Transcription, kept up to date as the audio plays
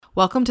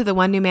Welcome to the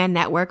One New Man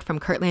Network from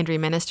Kurt Landry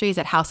Ministries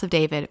at House of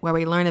David, where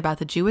we learn about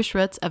the Jewish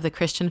roots of the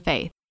Christian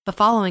faith. The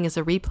following is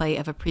a replay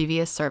of a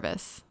previous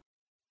service.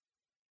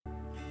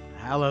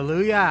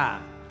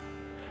 Hallelujah.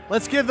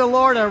 Let's give the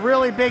Lord a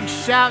really big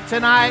shout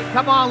tonight.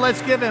 Come on,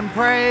 let's give Him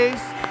praise.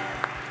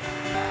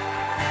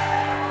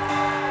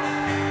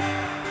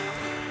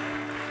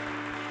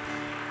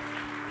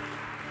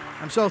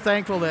 I'm so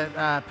thankful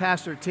that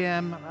Pastor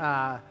Tim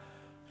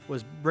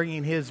was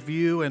bringing his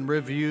view and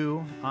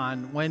review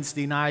on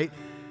Wednesday night.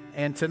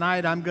 And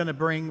tonight I'm going to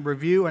bring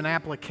review and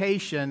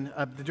application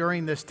of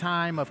during this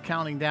time of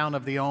counting down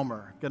of the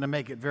Omer. Going to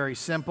make it very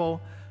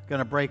simple. Going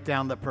to break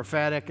down the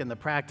prophetic and the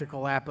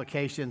practical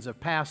applications of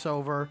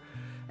Passover.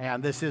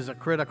 And this is a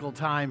critical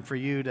time for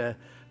you to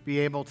be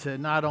able to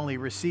not only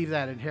receive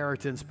that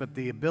inheritance, but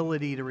the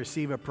ability to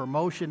receive a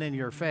promotion in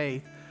your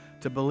faith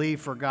to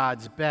believe for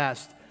God's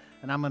best.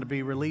 And I'm going to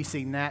be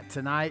releasing that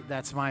tonight.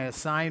 That's my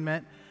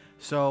assignment.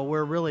 So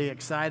we're really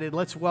excited.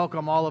 Let's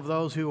welcome all of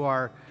those who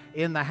are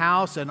in the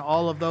house and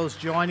all of those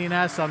joining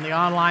us on the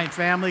online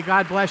family.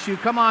 God bless you.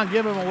 Come on,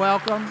 give them a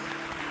welcome.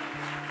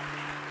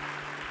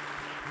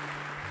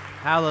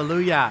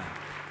 Hallelujah.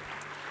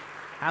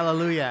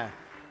 Hallelujah.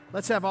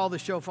 Let's have all the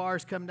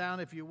shofars come down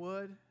if you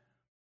would.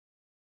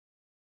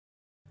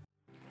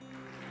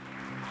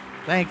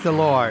 Thank the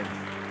Lord.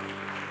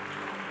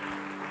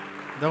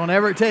 Don't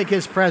ever take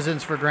His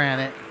presence for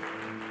granted.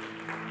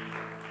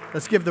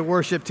 Let's give the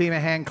worship team a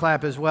hand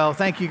clap as well.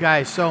 Thank you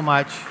guys so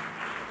much.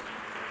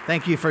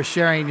 Thank you for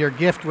sharing your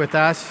gift with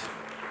us.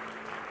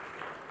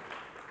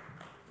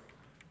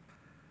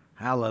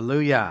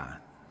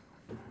 Hallelujah.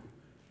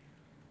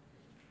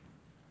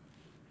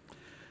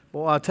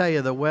 Well, I'll tell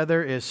you, the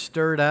weather is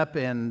stirred up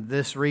in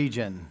this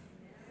region.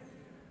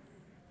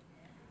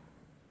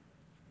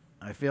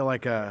 I feel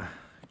like a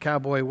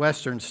cowboy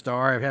western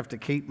star. I have to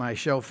keep my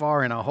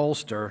shofar in a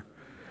holster.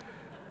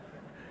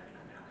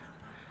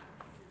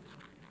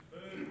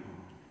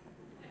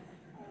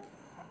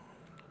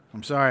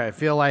 I'm sorry, I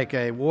feel like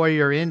a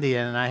warrior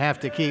Indian, and I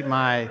have to keep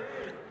my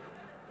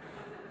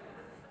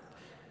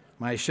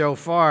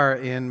shofar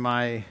in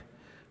my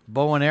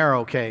bow and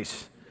arrow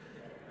case.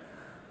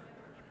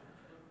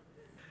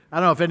 I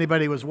don't know if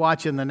anybody was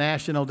watching the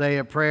National Day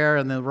of Prayer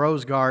in the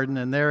Rose Garden,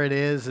 and there it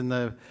is,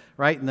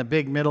 right in the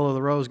big middle of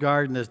the Rose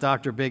Garden is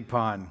Dr. Big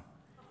Pond.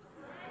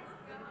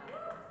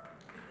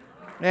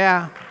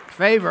 Yeah,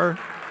 favor.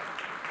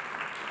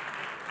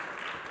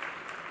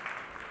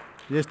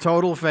 Just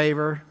total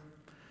favor.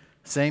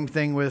 Same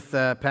thing with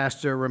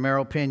Pastor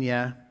Romero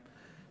Pena,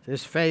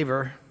 just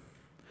favor.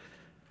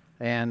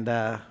 And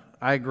I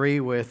agree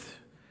with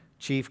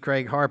Chief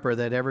Craig Harper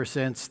that ever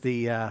since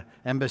the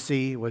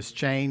embassy was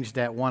changed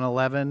at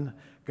 111,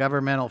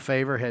 governmental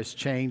favor has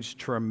changed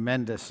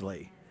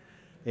tremendously.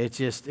 It's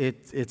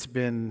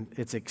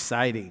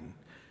exciting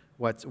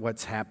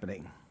what's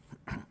happening.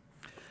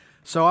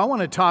 So I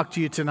want to talk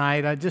to you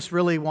tonight. I just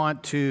really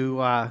want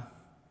to.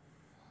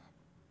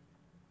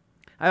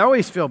 I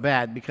always feel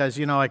bad because,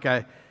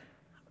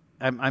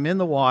 I'm in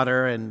the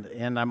water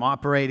and I'm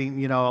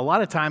operating. A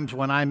lot of times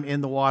when I'm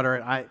in the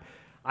water,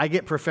 I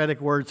get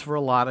prophetic words for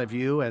a lot of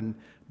you,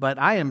 but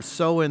I am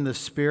so in the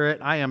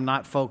Spirit, I am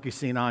not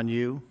focusing on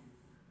you.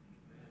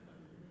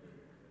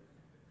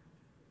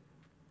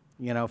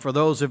 For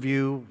those of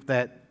you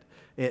that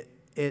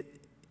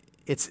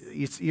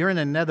you're in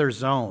another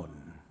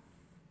zone.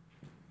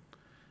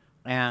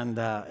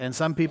 And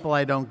some people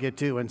I don't get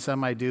to, and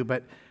some I do,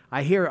 but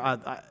I hear.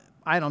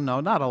 I don't know,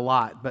 not a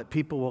lot, but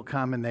people will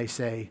come and they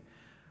say,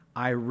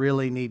 I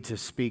really need to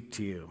speak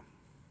to you.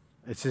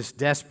 It's this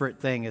desperate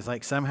thing. It's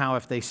like somehow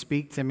if they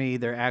speak to me,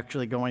 they're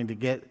actually going to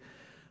get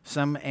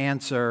some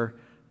answer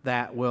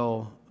that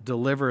will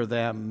deliver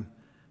them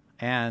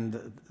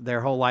and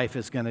their whole life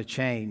is going to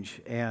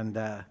change. And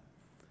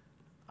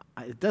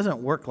it doesn't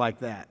work like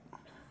that.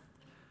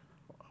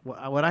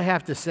 What I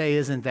have to say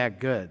isn't that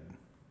good.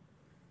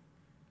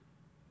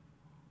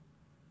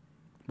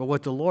 But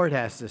what the Lord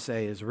has to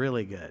say is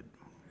really good.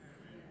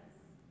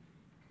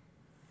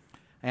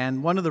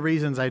 And one of the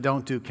reasons I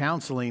don't do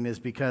counseling is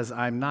because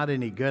I'm not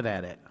any good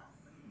at it.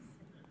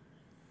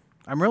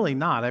 I'm really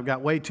not. I've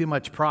got way too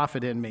much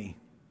profit in me.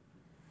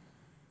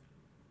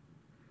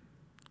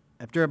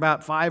 After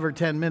about 5 or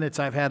 10 minutes,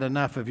 I've had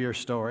enough of your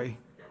story.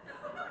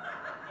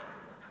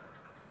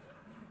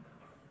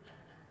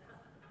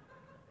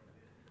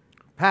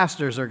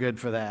 Pastors are good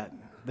for that.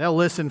 They'll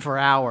listen for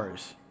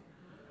hours.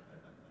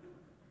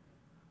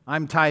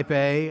 I'm type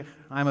A.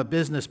 I'm a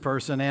business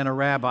person and a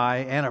rabbi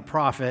and a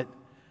prophet.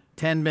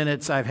 10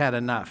 minutes, I've had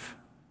enough.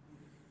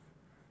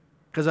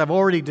 Because I've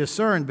already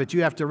discerned, but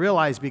you have to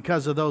realize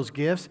because of those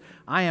gifts,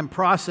 I am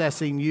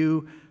processing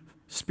you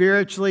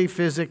spiritually,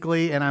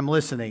 physically, and I'm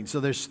listening.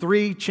 So there's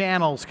 3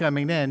 channels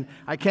coming in.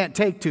 I can't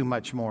take too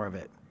much more of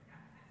it.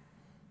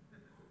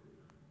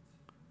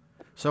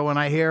 So when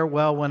I hear,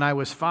 when I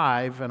was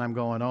 5, and I'm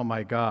going, oh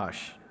my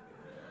gosh.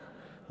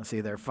 Let's see,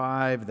 they're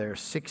 5, they're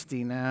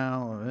 60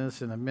 now,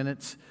 this in a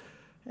minute.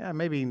 Yeah,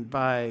 maybe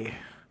by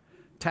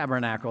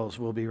Tabernacles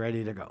we'll be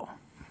ready to go.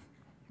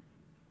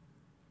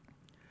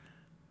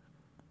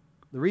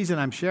 The reason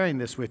I'm sharing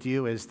this with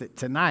you is that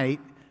tonight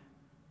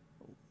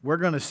we're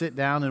going to sit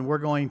down and we're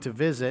going to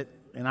visit,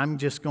 and I'm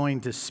just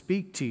going to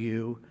speak to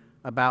you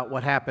about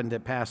what happened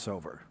at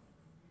Passover.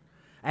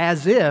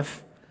 As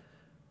if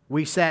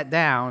we sat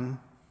down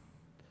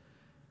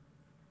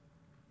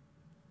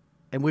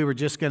and we were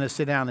just going to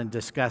sit down and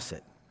discuss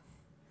it.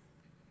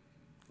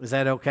 Is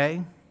that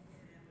okay?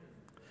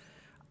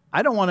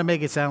 I don't want to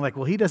make it sound like,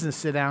 well, he doesn't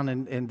sit down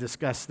and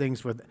discuss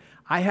things with...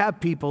 I have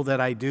people that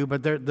I do,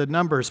 but the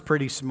number is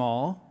pretty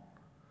small.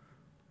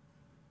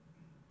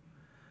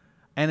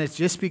 And it's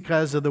just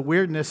because of the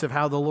weirdness of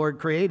how the Lord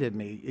created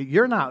me.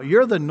 You're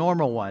the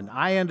normal one.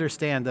 I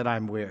understand that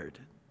I'm weird.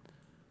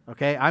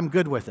 Okay? I'm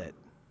good with it.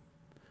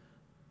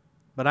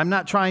 But I'm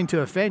not trying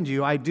to offend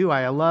you.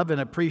 I love and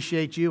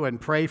appreciate you and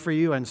pray for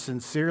you and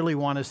sincerely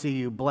want to see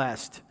you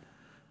blessed.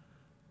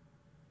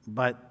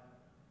 But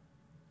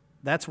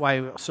that's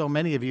why so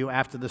many of you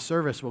after the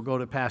service will go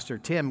to Pastor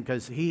Tim,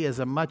 because he is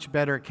a much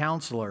better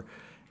counselor.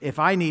 If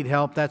I need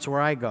help, that's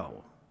where I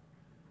go.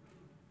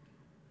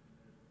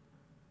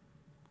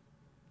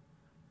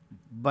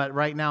 But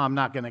right now, I'm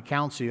not going to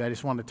counsel you. I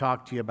just want to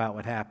talk to you about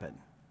what happened.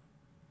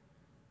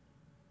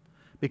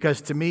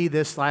 Because to me,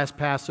 this last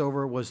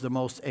Passover was the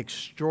most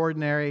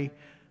extraordinary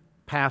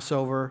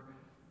Passover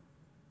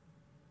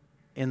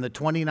in the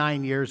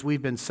 29 years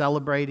we've been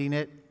celebrating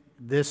it.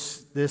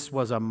 This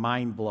was a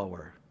mind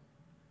blower.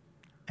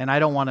 And I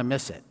don't want to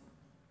miss it.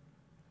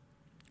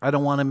 I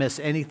don't want to miss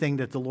anything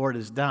that the Lord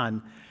has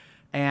done.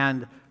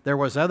 And there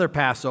was other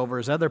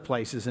Passovers, other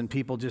places, and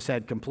people just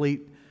had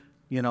complete,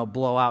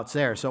 blowouts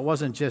there. So it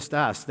wasn't just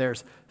us.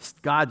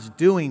 God's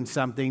doing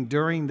something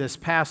during this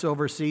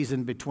Passover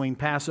season between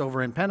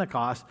Passover and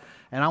Pentecost,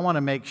 and I want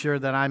to make sure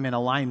that I'm in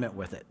alignment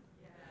with it.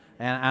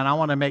 And I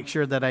want to make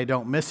sure that I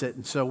don't miss it.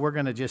 And so we're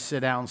going to just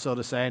sit down, so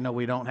to say. I know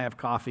we don't have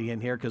coffee in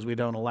here because we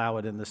don't allow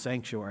it in the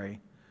sanctuary.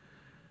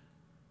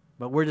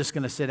 But we're just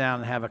going to sit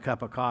down and have a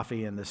cup of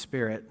coffee in the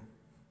Spirit.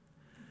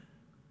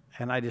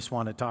 And I just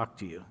want to talk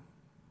to you.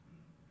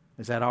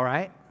 Is that all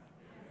right?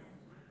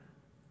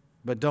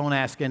 But don't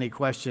ask any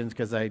questions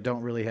because I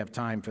don't really have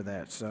time for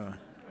that. So,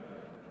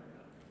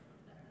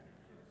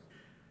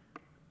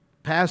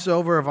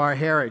 Passover of our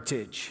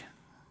heritage.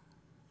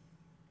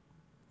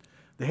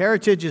 The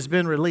heritage has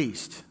been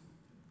released.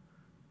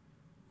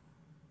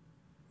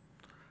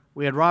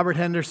 We had Robert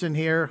Henderson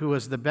here, who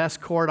was the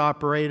best court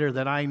operator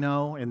that I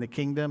know in the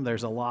kingdom.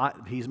 There's a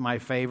lot. He's my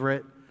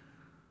favorite.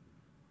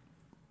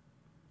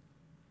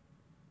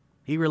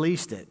 He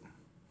released it.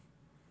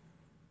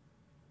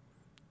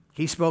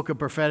 He spoke a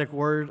prophetic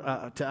word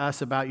to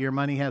us about your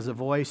money has a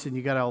voice, and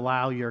you got to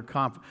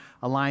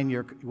align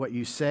what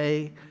you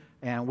say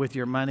and with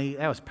your money.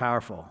 That was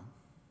powerful.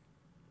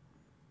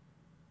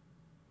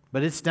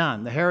 But it's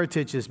done. The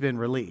heritage has been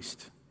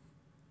released.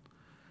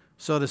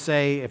 So to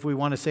say, if we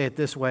want to say it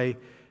this way,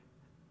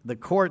 the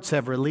courts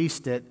have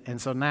released it, and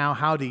so now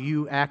how do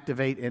you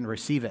activate and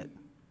receive it?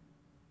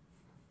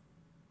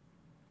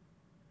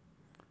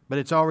 But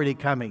it's already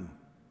coming.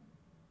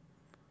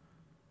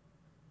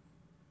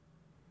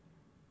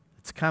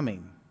 It's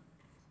coming.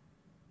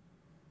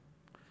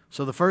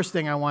 So the first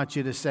thing I want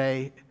you to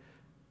say,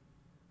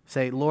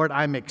 Lord,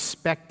 I'm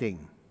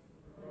expecting.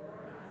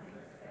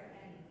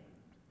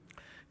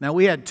 Now,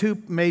 we had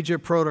two major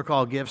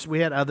protocol gifts. We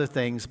had other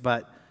things,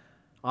 but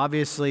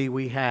obviously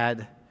we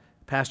had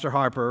Pastor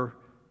Harper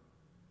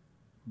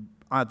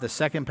at the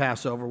second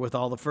Passover with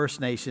all the First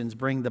Nations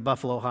bring the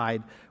buffalo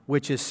hide,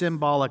 which is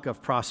symbolic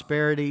of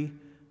prosperity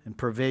and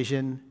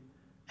provision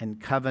and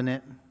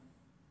covenant,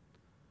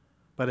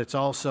 but it's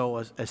also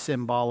a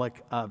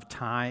symbolic of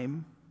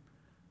time.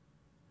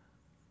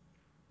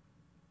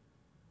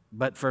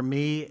 But for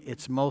me,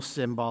 it's most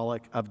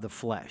symbolic of the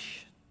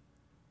flesh.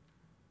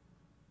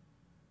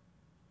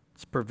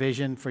 It's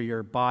provision for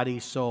your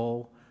body,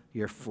 soul,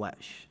 your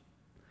flesh.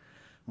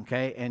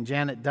 Okay, and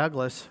Janet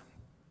Douglas,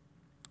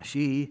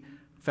 she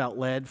felt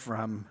led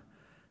from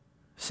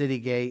City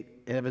Gate,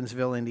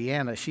 Evansville,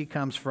 Indiana. She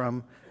comes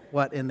from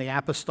what in the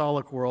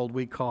apostolic world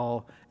we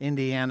call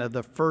Indiana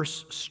the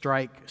first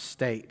strike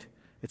state.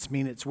 It's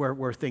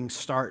where things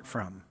start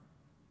from.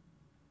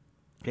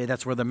 Okay,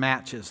 that's where the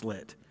match is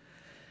lit.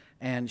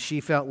 And she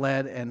felt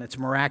led, and it's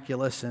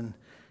miraculous, and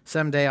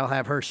someday I'll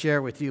have her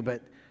share with you,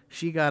 but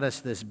she got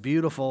us this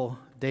beautiful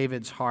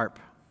David's harp.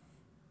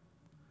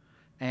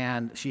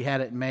 And she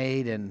had it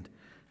made, and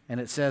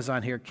it says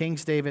on here,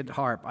 King's David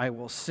harp, I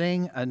will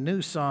sing a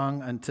new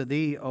song unto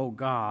thee, O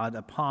God,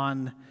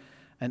 upon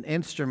an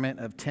instrument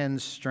of 10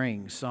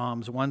 strings,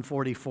 Psalms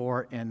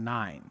 144 and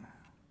 9.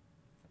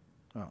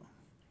 Oh.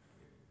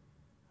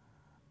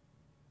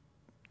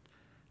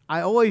 I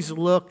always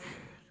look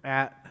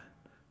at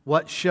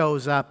what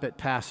shows up at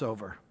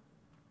Passover.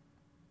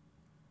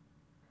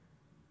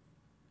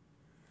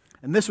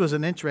 And this was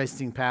an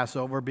interesting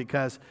Passover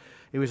because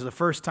it was the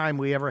first time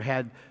we ever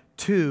had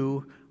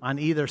two on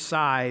either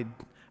side,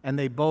 and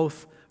they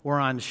both were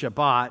on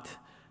Shabbat.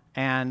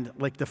 And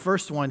like the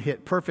first one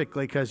hit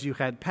perfectly because you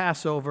had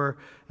Passover,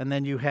 and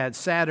then you had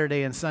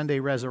Saturday and Sunday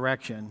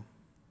resurrection.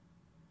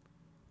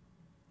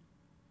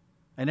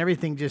 And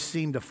everything just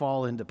seemed to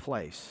fall into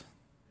place.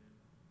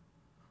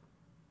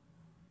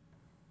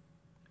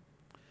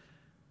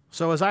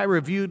 So as I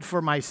reviewed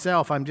for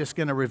myself, I'm just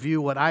going to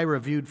review what I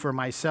reviewed for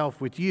myself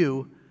with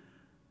you.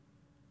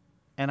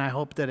 And I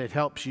hope that it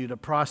helps you to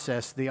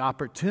process the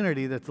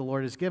opportunity that the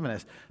Lord has given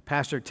us.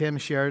 Pastor Tim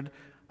shared,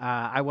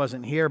 I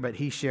wasn't here, but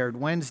he shared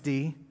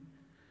Wednesday.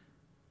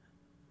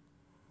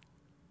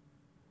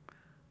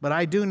 But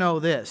I do know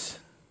this.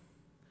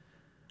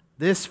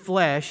 This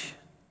flesh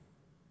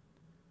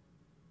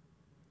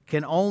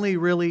can only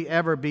really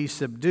ever be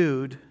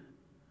subdued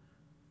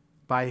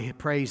by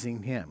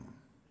praising Him.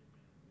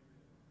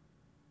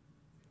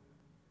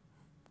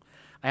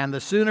 And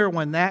the sooner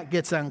when that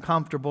gets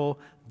uncomfortable,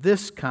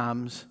 this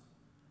comes,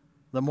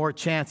 the more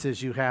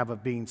chances you have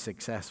of being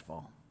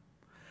successful.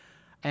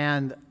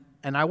 And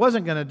I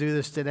wasn't going to do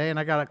this today, and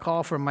I got a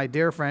call from my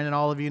dear friend, and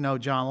all of you know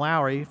John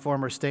Lowry,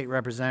 former state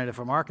representative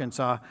from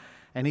Arkansas,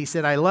 and he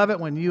said, I love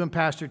it when you and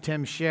Pastor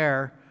Tim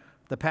share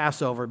the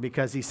Passover,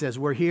 because he says,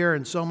 we're here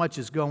and so much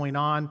is going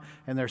on,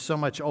 and there's so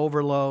much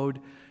overload,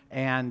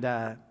 and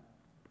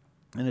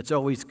it's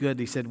always good.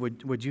 He said,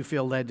 would you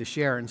feel led to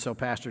share? And so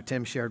Pastor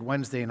Tim shared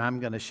Wednesday, and I'm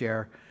going to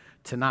share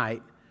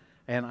tonight.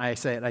 And I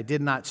said, I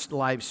did not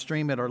live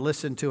stream it or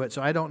listen to it,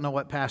 so I don't know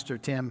what Pastor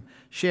Tim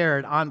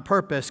shared on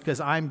purpose, because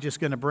I'm just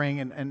going to bring,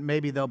 and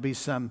maybe there'll be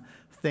some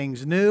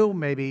things new,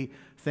 maybe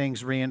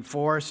things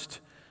reinforced.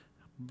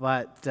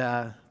 But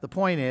the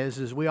point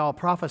is we all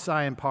prophesy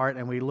in part,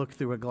 and we look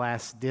through a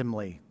glass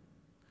dimly.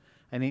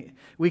 And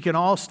we can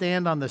all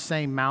stand on the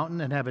same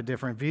mountain and have a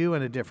different view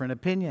and a different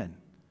opinion.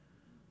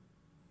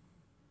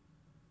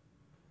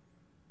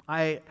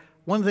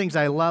 One of the things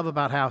I love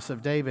about House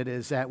of David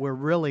is that we're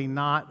really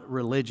not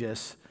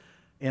religious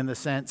in the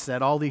sense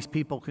that all these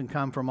people can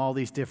come from all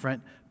these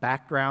different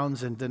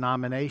backgrounds and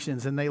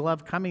denominations, and they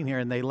love coming here,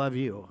 and they love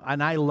you.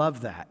 And I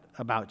love that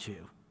about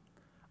you.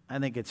 I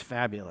think it's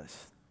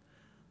fabulous.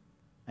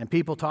 And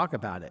people talk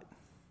about it.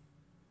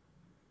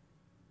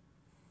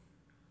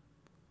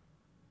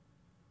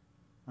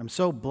 I'm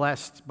so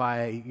blessed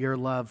by your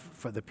love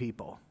for the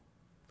people.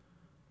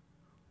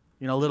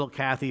 You know, little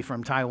Kathy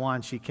from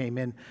Taiwan, she came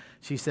in.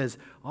 She says,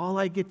 all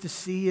I get to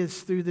see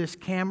is through this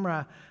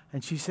camera.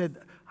 And she said,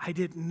 I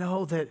didn't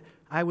know that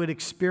I would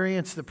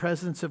experience the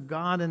presence of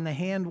God and the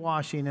hand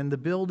washing, and the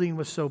building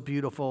was so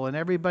beautiful, and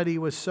everybody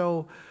was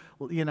so,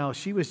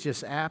 she was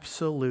just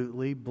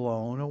absolutely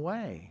blown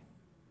away.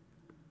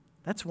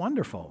 That's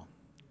wonderful.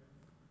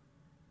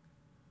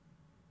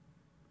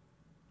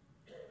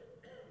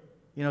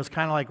 It's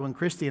kind of like when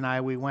Christy and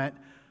I, we went,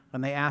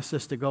 and they asked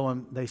us to go,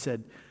 and they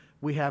said,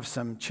 we have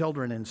some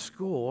children in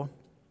school,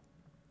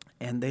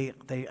 and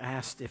they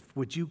asked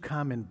would you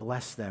come and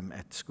bless them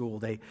at school?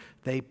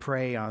 They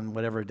pray on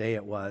whatever day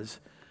it was,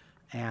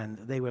 and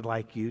they would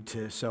like you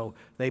to. So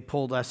they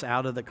pulled us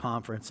out of the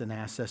conference and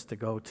asked us to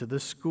go to the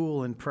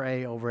school and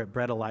pray over at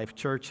Bread of Life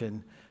Church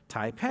in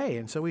Taipei.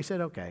 And so we said,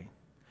 okay.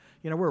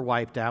 We're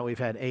wiped out. We've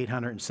had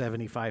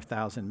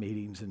 875,000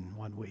 meetings in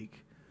 1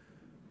 week.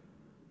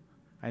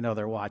 I know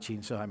they're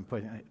watching, so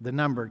the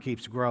number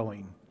keeps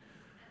growing.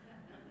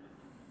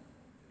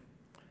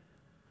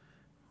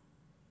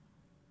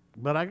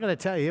 But I got to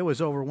tell you, it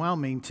was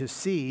overwhelming to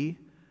see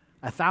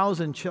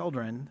 1,000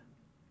 children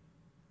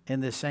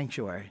in this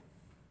sanctuary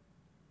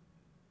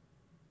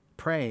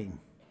praying,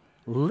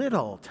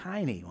 little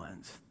tiny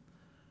ones.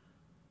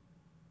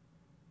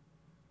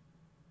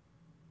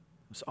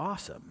 It was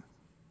awesome.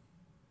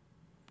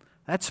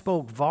 That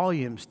spoke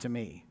volumes to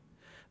me.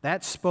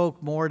 That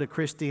spoke more to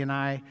Christy and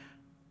I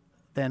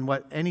than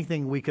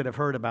anything we could have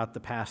heard about the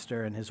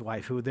pastor and his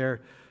wife, who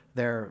they're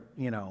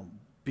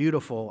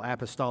beautiful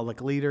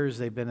apostolic leaders.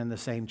 They've been in the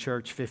same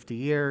church 50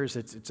 years.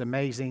 It's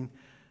amazing.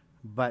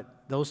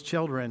 But those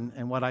children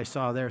and what I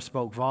saw there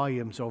spoke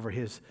volumes over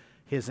his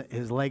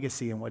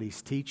legacy and what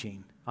he's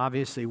teaching.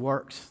 Obviously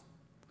works.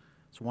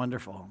 It's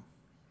wonderful.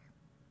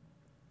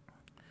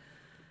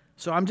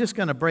 So I'm just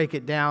going to break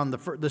it down.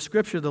 The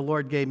scripture the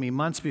Lord gave me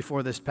months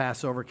before this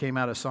Passover came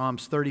out of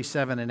Psalms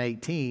 37 and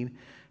 18.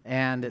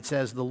 And it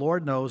says, the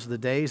Lord knows the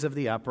days of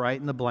the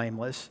upright and the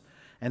blameless,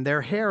 and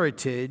their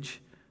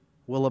heritage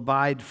will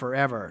abide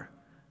forever.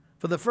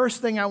 For the first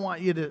thing I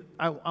want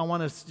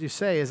us to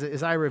say is,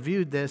 as I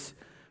reviewed this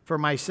for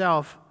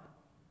myself,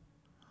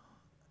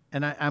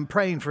 and I'm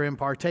praying for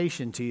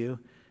impartation to you,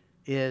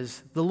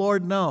 is the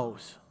Lord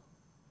knows.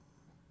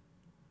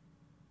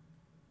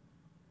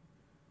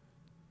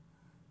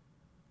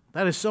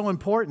 That is so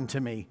important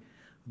to me.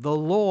 The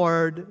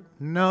Lord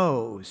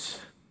knows.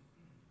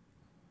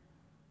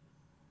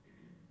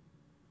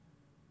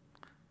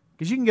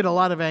 Because you can get a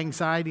lot of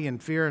anxiety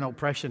and fear and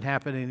oppression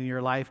happening in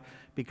your life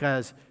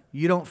because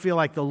you don't feel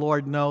like the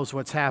Lord knows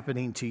what's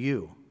happening to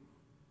you.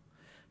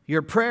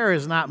 Your prayer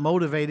is not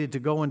motivated to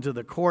go into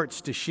the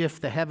courts to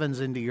shift the heavens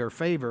into your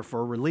favor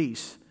for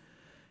release.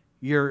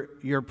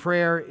 Your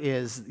prayer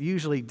is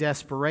usually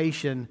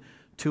desperation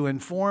to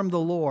inform the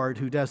Lord,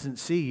 who doesn't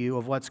see you,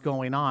 of what's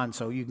going on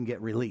so you can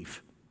get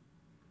relief.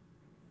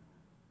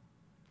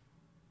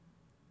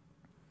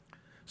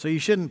 So you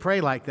shouldn't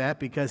pray like that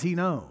because He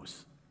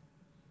knows.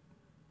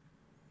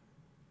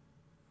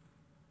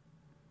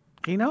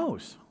 He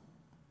knows.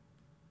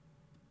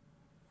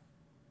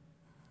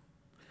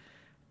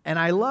 And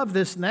I love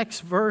this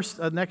next verse,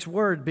 next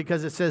word,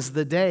 because it says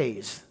the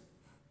days.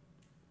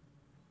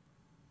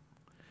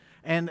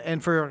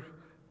 And for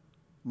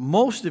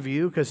most of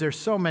you, because there's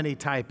so many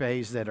type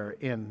A's that are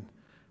in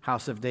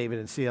House of David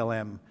and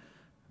CLM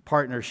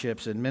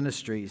partnerships and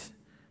ministries,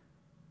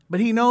 but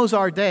He knows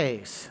our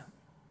days.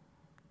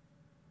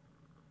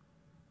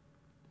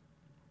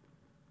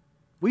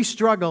 We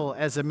struggle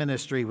as a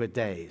ministry with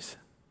days.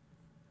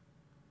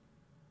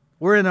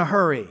 We're in a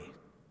hurry.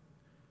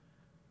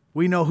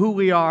 We know who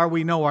we are,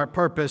 we know our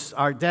purpose,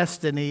 our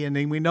destiny, and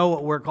we know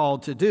what we're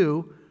called to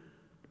do.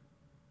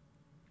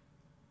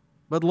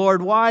 But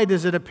Lord, why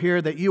does it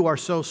appear that you are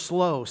so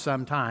slow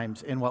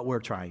sometimes in what we're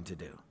trying to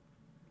do?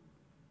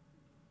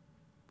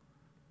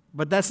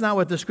 But that's not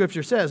what the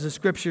Scripture says. The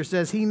Scripture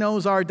says He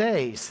knows our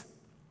days.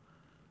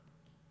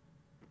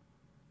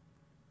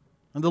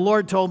 And the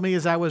Lord told me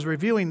as I was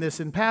reviewing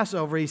this in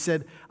Passover, He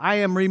said, I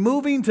am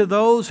removing to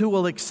those who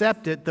will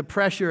accept it the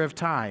pressure of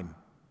time.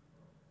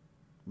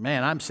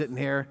 Man, I'm sitting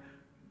here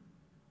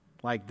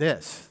like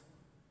this.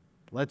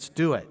 Let's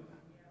do it.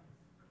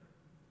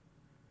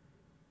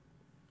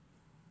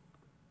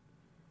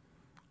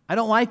 I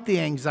don't like the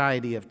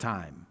anxiety of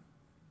time.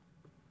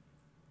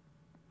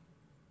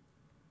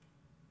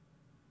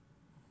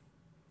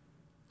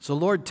 So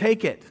Lord,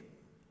 take it.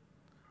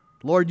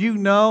 Lord, you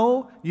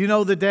know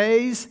the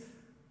days,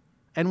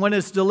 and when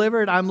it's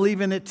delivered, I'm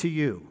leaving it to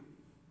you.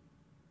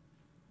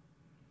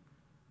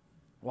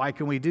 Why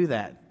can we do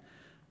that?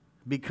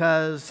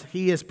 Because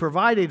He has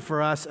provided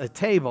for us a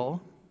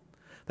table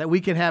that we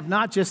can have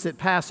not just at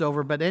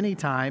Passover, but any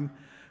time.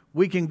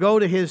 We can go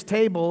to His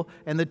table,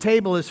 and the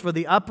table is for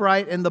the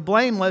upright and the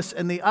blameless,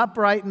 and the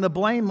upright and the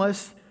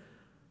blameless.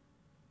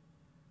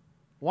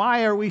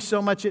 Why are we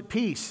so much at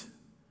peace?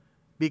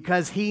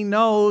 Because He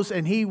knows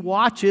and He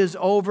watches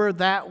over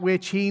that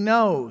which He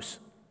knows.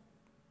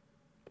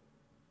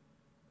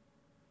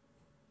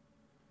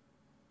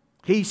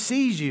 He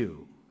sees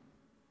you.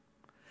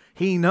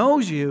 He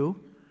knows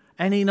you,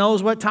 and He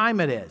knows what time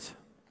it is.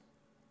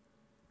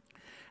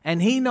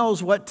 And He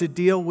knows what to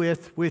deal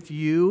with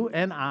you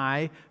and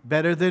I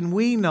better than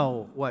we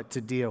know what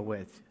to deal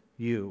with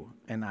you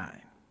and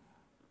I.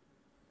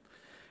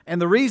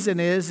 And the reason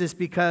is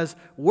because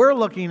we're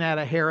looking at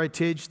a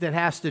heritage that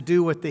has to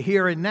do with the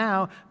here and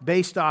now,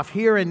 based off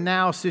here and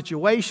now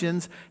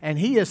situations, and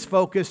He is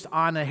focused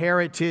on a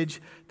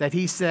heritage that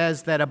He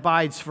says that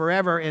abides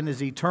forever and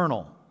is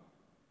eternal.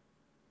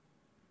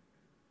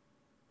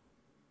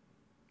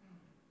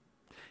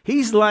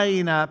 He's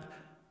laying up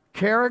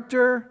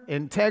character,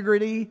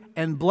 integrity,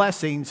 and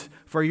blessings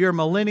for your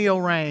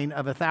millennial reign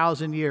of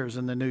 1,000 years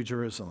in the New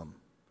Jerusalem.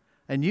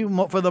 And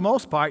you, for the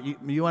most part,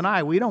 you and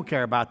I, we don't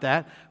care about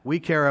that. We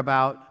care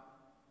about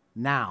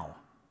now.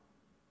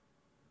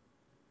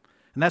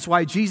 And that's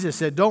why Jesus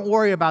said, don't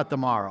worry about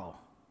tomorrow.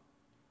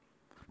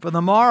 For the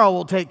morrow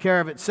will take care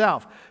of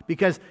itself.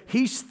 Because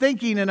He's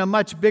thinking in a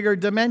much bigger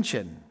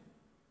dimension.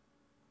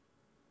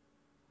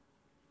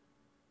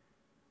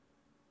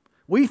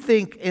 We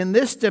think in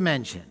this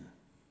dimension.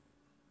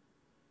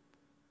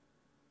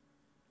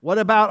 What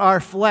about our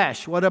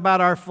flesh? What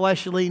about our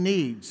fleshly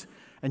needs?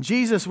 And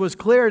Jesus was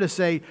clear to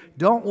say,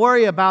 don't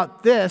worry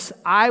about this.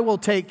 I will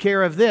take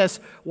care of this.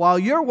 While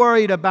you're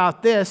worried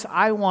about this,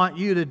 I want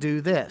you to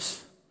do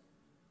this.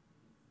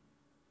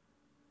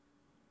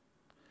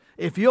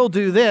 If you'll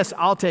do this,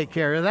 I'll take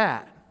care of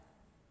that.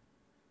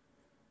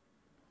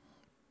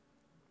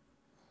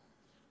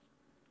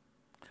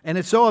 And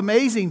it's so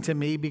amazing to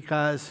me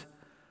because,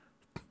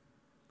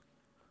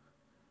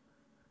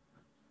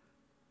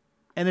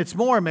 and it's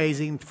more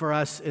amazing for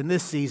us in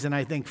this season,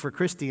 I think, for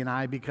Christy and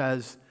I,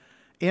 because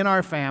in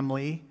our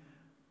family,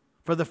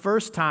 for the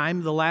first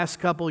time the last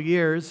couple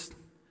years,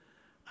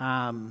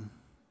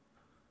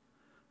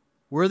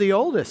 we're the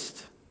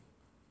oldest.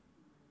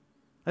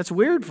 That's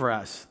weird for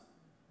us.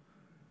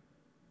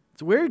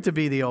 It's weird to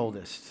be the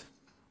oldest.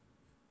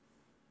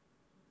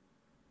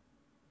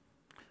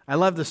 I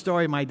love the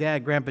story my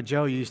dad, Grandpa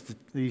Joe, used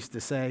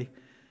to say.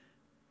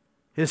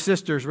 His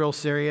sister's real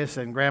serious,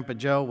 and Grandpa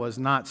Joe was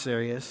not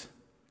serious.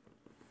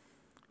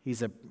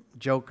 He's a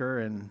joker,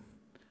 and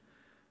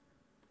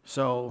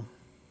so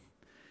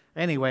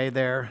anyway,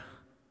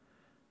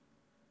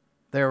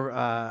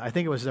 I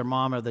think it was their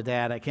mom or the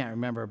dad, I can't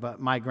remember, but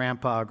my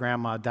grandpa or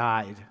grandma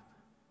died.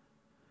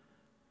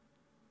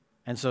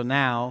 And so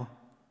now,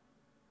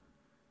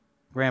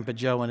 Grandpa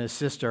Joe and his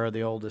sister are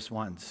the oldest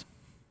ones.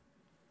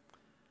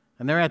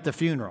 And they're at the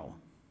funeral.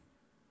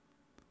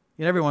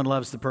 You know, everyone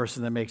loves the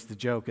person that makes the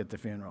joke at the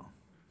funeral.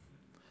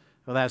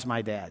 Well, that's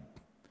my dad.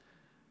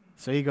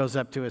 So he goes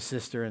up to his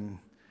sister and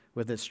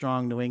with a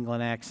strong New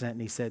England accent,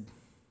 and he said,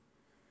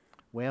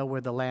 well,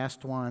 we're the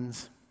last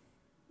ones.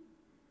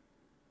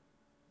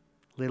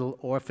 Little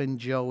orphan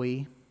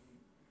Joey.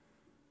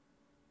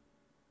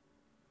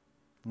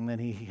 And then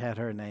he had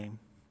her name.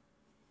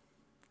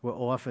 We're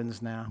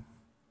orphans now.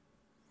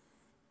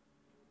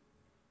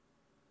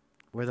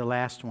 We're the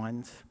last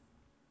ones.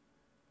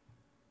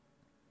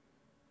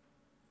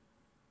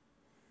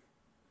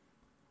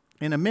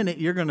 In a minute,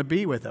 you're going to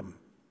be with them.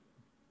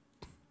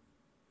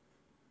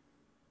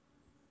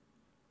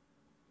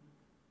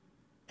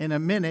 In a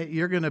minute,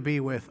 you're going to be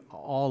with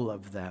all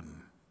of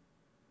them.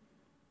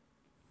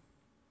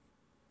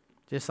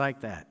 Just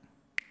like that.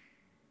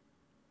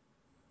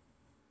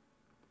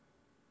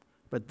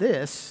 But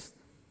this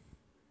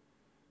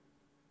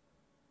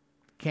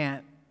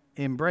can't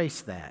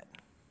embrace that.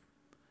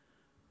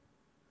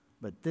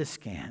 But this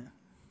can.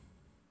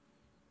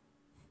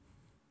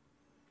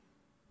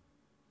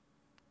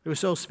 It was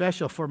so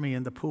special for me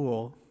in the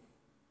pool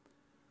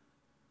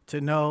to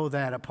know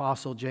that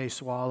Apostle Jay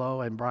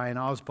Swallow and Brian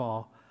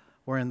Osbald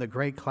were in the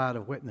great cloud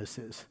of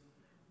witnesses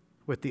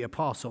with the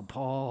Apostle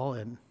Paul,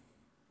 and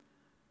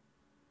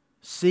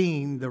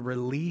seeing the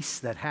release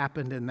that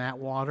happened in that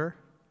water.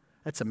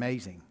 That's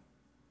amazing.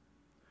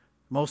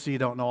 Most of you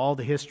don't know all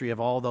the history of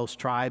all those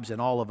tribes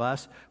and all of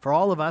us. For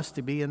all of us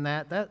to be in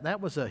that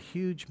was a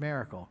huge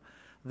miracle.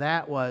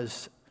 That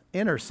was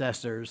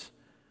intercessors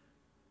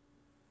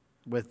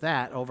with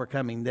that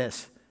overcoming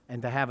this,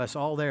 and to have us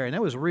all there. And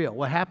it was real.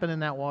 What happened in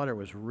that water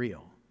was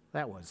real.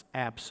 That was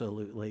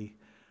absolutely,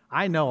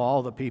 I know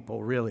all the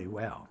people really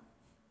well.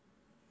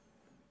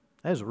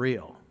 That was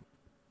real.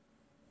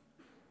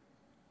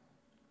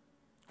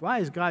 Why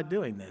is God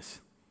doing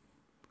this?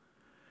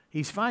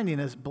 He's finding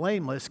us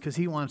blameless because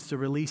he wants to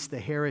release the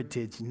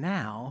heritage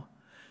now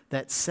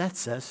that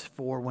sets us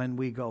for when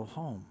we go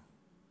home.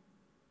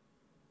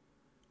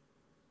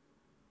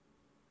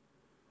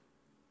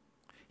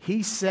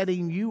 He's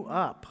setting you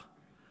up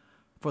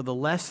for the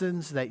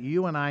lessons that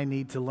you and I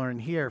need to learn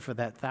here for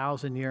that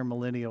 1,000-year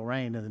millennial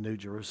reign in the New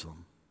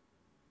Jerusalem.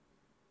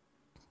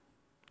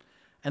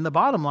 And the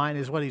bottom line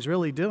is what he's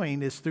really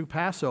doing is through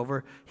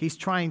Passover, he's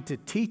trying to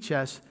teach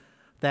us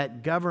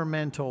that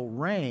governmental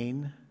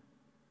reign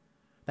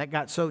that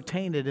got so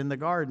tainted in the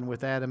garden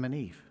with Adam and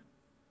Eve.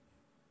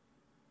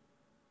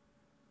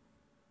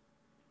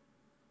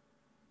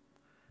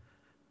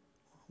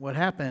 What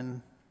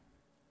happened,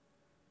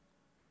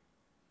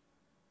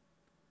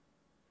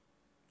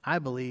 I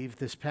believe,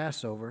 this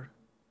Passover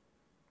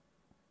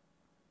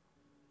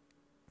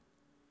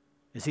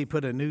is he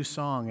put a new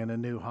song in a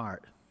new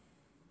heart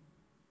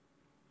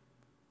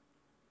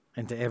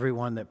and to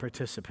everyone that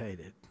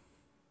participated.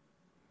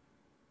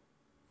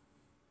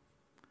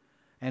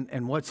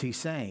 And what's he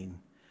saying?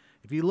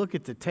 If you look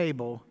at the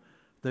table,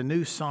 the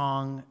new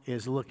song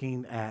is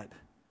looking at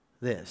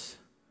this.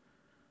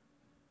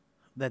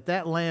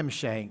 That lamb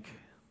shank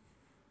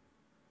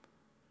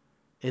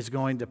is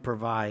going to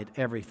provide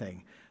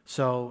everything.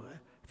 So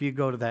if you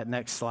go to that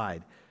next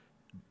slide,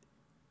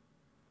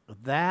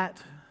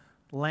 that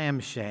lamb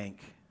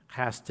shank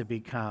has to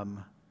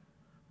become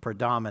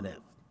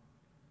predominant.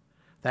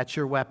 That's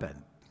your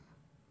weapon.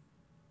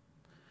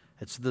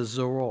 It's the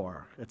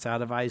Zoror. It's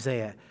out of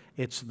Isaiah.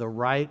 It's the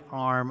right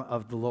arm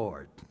of the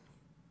Lord.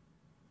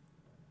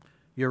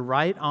 Your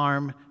right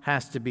arm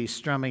has to be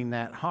strumming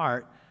that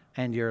heart,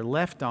 and your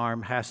left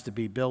arm has to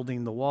be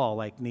building the wall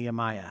like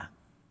Nehemiah.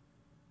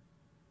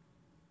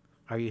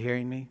 Are you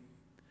hearing me?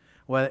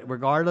 Well,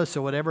 regardless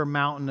of whatever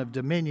mountain of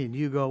dominion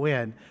you go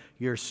in,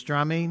 you're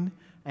strumming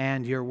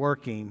and you're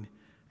working,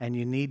 and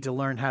you need to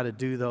learn how to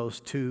do those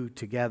two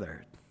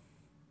together.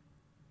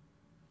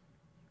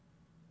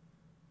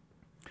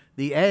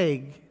 The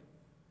egg,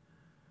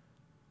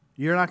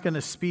 you're not going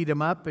to speed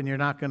him up and you're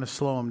not going to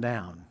slow him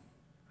down.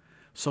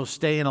 So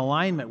stay in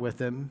alignment with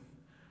him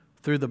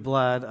through the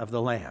blood of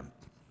the Lamb.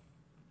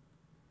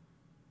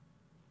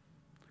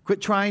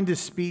 Quit trying to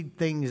speed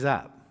things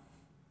up.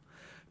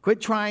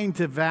 Quit trying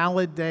to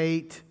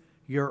validate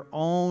your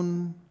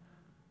own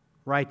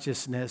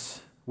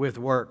righteousness with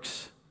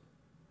works.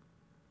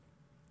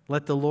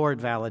 Let the Lord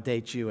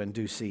validate you in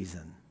due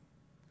season.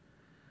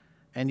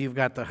 And you've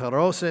got the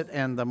haroset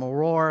and the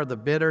maror, the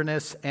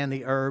bitterness and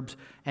the herbs,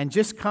 and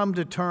just come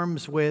to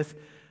terms with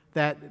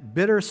that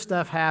bitter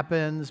stuff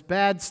happens,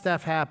 bad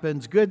stuff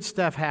happens, good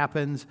stuff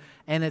happens,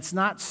 and it's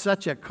not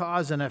such a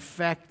cause and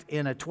effect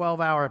in a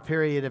 12-hour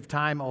period of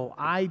time. Oh,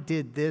 I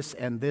did this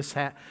and this.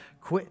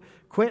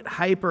 Quit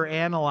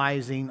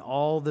hyper-analyzing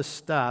all the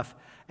stuff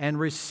and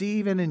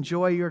receive and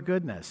enjoy your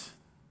goodness.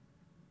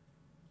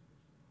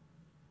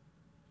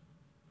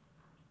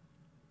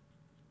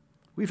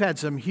 We've had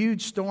some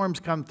huge storms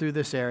come through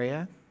this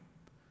area,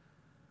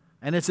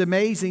 and it's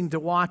amazing to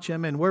watch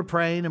them, and we're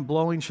praying and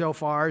blowing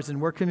shofars, and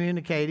we're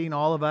communicating,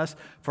 all of us,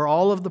 for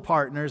all of the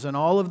partners and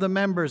all of the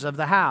members of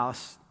the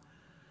house.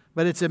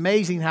 But it's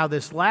amazing how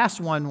this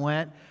last one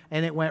went,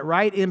 and it went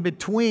right in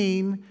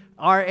between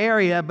our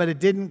area, but it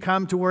didn't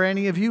come to where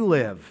any of you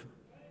live.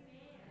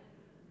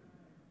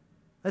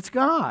 That's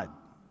God.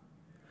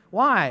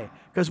 Why?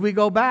 Because we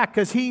go back,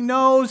 because He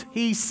knows,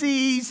 He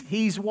sees,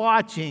 He's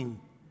watching.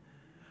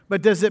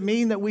 But does it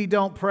mean that we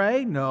don't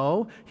pray?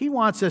 No. He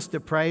wants us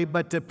to pray,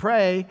 but to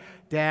pray,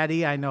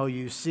 Daddy, I know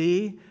you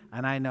see,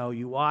 and I know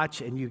you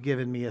watch, and you've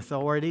given me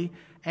authority,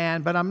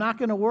 but I'm not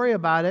going to worry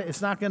about it.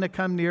 It's not going to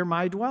come near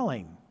my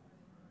dwelling.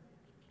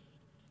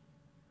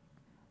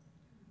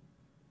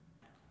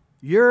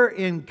 You're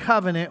in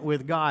covenant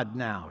with God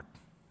now.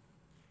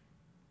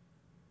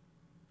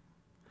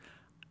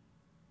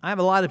 I have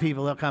a lot of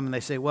people that come and they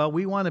say, well,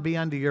 we want to be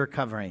under your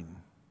covering.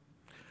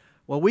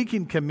 Well, we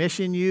can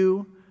commission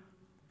you.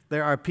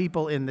 There are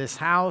people in this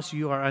house,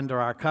 you are under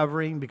our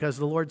covering because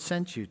the Lord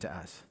sent you to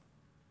us.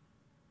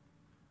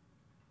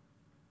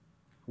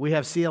 We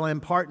have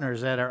CLM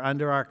partners that are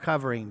under our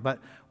covering, but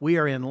we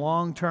are in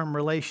long-term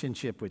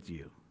relationship with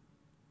you.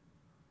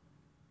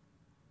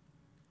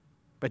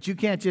 But you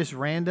can't just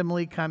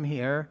randomly come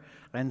here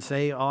and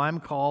say, oh, I'm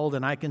called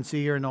and I can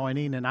see your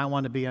anointing and I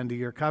want to be under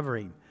your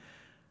covering.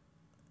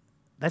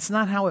 That's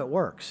not how it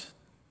works.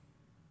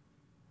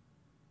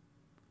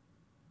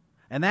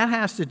 And that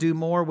has to do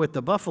more with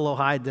the buffalo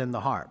hide than the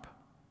harp.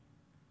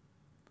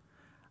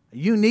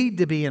 You need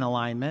to be in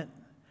alignment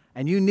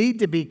and you need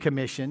to be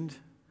commissioned,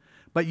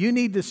 but you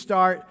need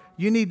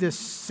to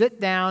sit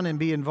down and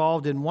be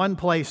involved in one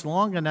place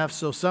long enough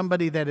so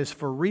somebody that is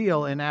for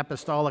real in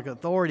apostolic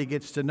authority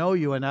gets to know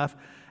you enough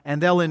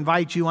and they'll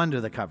invite you under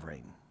the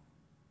covering.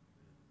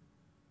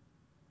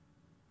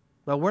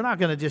 But we're not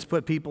going to just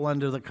put people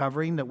under the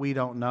covering that we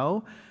don't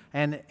know.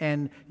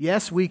 And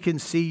yes, we can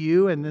see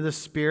you in the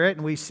Spirit,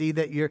 and we see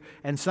that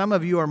and some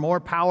of you are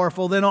more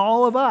powerful than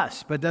all of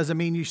us, but doesn't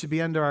mean you should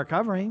be under our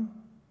covering.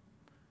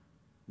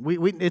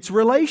 It's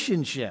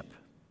relationship.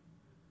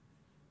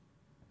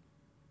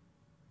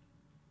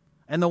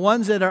 And the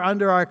ones that are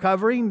under our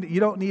covering,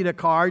 you don't need a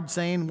card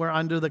saying we're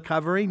under the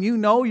covering. You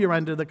know you're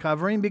under the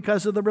covering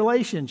because of the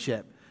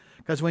relationship.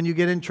 Because when you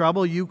get in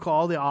trouble, you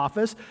call the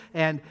office,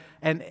 and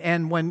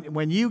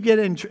when you get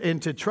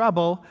into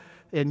trouble,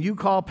 and you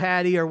call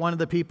Patty or one of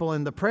the people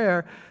in the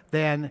prayer,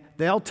 then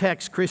they'll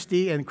text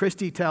Christy, and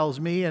Christy tells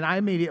me, and I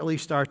immediately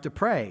start to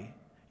pray.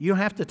 You don't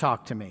have to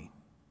talk to me.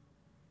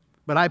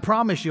 But I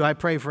promise you, I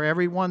pray for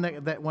everyone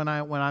that when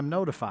I'm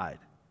notified.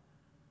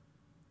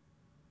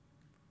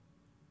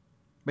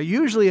 But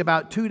usually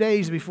about 2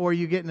 days before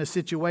you get in a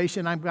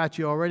situation, I've got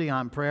you already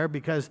on prayer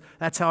because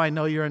that's how I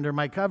know you're under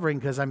my covering,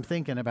 because I'm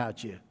thinking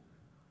about you.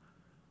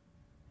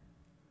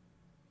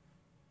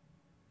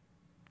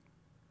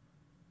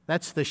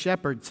 That's the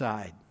shepherd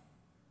side.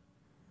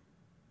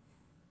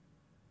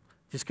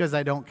 Just because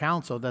I don't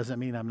counsel doesn't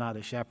mean I'm not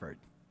a shepherd.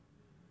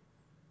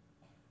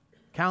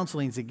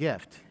 Counseling's a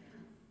gift.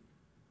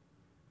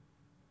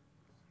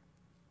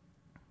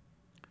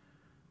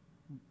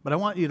 But I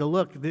want you to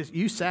look.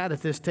 You sat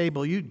at this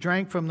table. You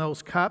drank from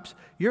those cups.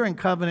 You're in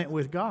covenant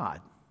with God.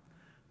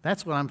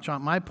 That's what I'm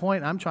trying. My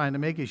point I'm trying to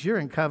make is you're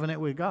in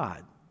covenant with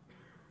God.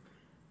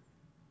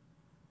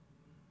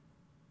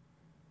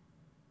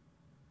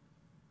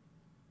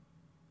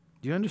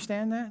 Do you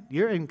understand that?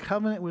 You're in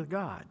covenant with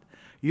God.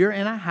 You're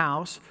in a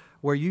house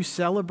where you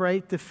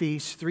celebrate the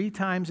feast 3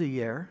 times a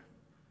year.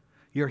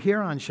 You're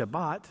here on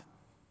Shabbat.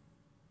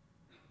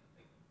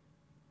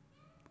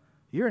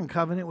 You're in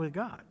covenant with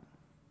God.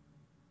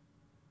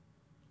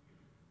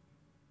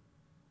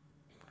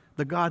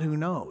 The God who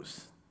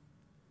knows.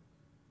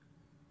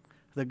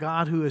 The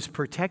God who is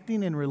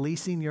protecting and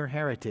releasing your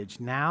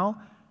heritage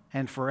now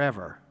and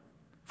forever.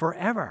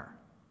 Forever.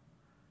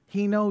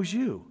 He knows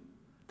you.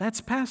 That's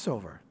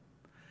Passover.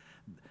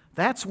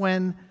 That's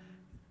when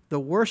the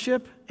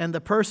worship and the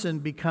person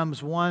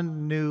becomes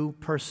one new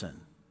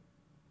person.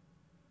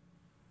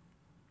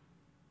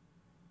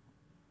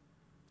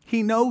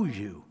 He knows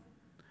you.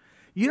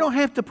 You don't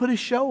have to put a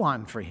show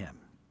on for him.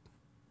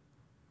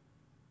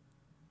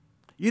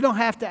 You don't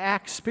have to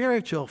act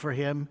spiritual for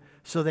him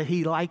so that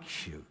he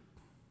likes you.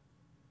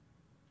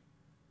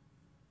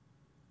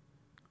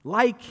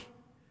 Like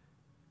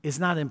is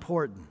not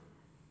important.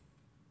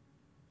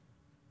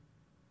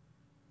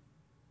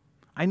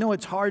 I know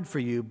it's hard for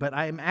you, but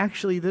I'm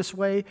actually this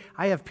way.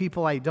 I have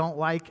people I don't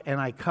like,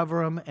 and I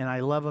cover them, and I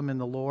love them in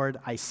the Lord.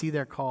 I see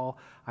their call.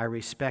 I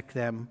respect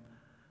them.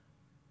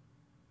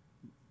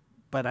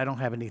 But I don't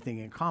have anything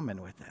in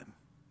common with them.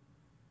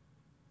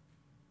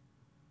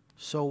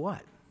 So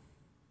what?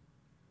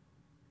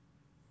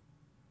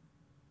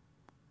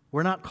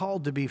 We're not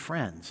called to be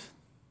friends.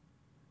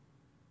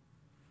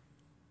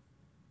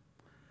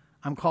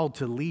 I'm called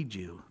to lead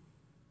you.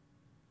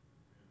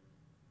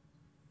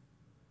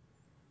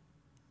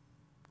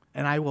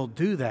 And I will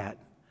do that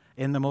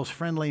in the most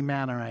friendly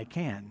manner I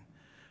can.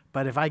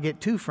 But if I get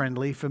too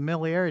friendly,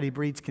 familiarity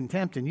breeds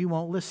contempt, and you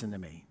won't listen to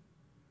me.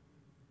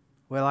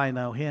 Well, I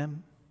know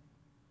him.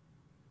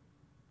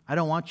 I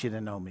don't want you to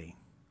know me.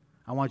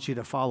 I want you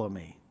to follow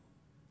me.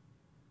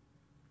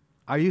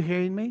 Are you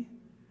hearing me?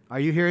 Are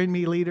you hearing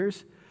me,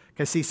 leaders?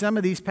 Because see, some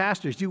of these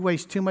pastors, you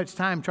waste too much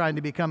time trying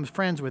to become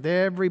friends with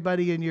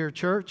everybody in your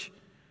church,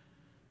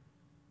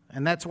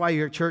 and that's why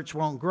your church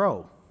won't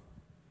grow.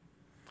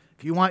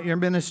 If you want your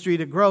ministry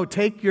to grow,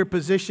 take your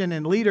position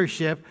in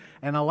leadership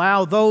and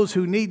allow those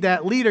who need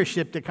that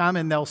leadership to come,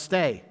 and they'll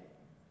stay.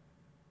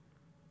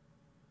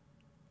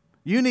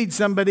 You need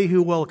somebody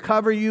who will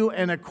cover you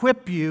and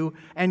equip you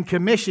and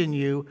commission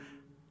you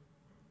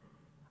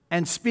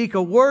and speak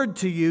a word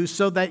to you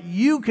so that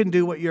you can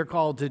do what you're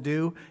called to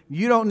do.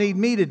 You don't need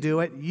me to do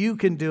it. You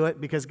can do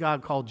it because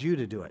God called you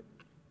to do it.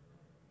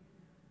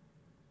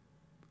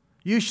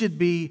 You should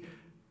be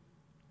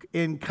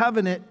in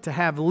covenant to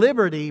have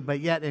liberty, but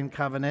yet in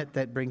covenant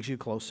that brings you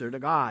closer to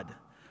God.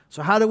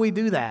 So how do we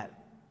do that?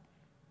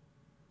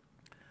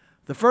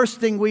 The first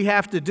thing we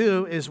have to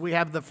do is we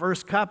have the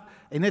first cup,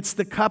 and it's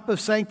the cup of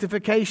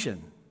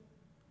sanctification.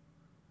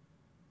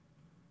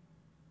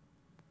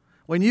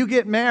 When you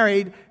get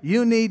married,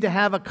 you need to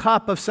have a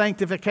cup of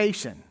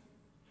sanctification.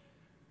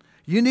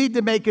 You need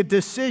to make a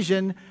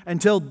decision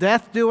until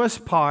death do us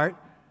part.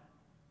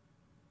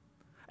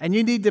 And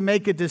you need to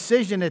make a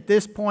decision at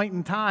this point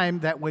in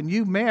time that when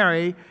you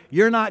marry,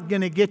 you're not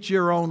going to get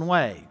your own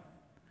way.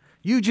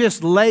 You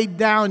just laid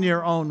down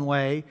your own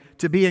way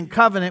to be in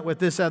covenant with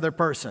this other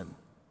person.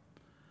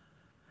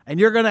 And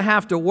you're going to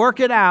have to work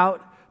it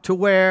out to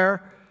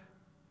where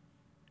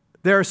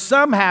there's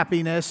some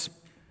happiness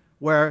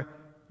where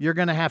you're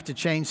going to have to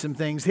change some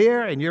things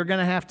here and you're going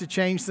to have to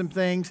change some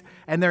things.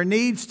 And there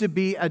needs to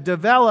be a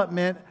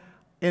development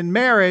in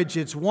marriage.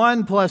 It's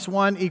 1 +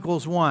 1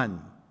 =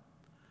 1.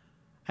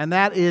 And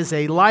that is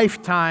a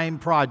lifetime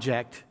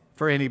project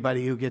for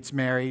anybody who gets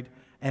married,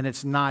 and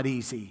it's not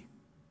easy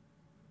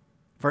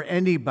for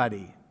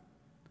anybody.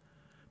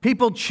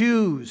 People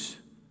choose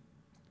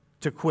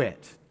to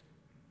quit.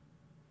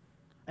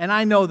 And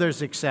I know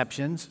there's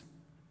exceptions.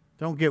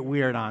 Don't get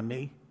weird on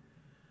me.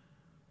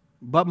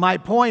 But my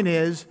point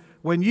is,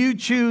 when you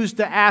choose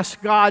to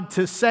ask God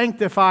to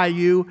sanctify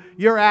you,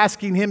 you're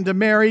asking Him to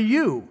marry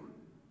you.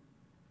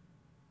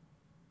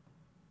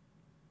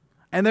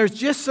 And there's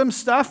just some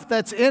stuff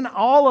that's in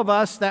all of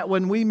us that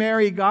when we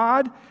marry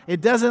God,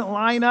 it doesn't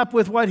line up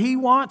with what He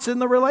wants in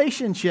the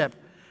relationship.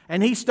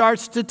 And He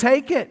starts to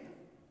take it.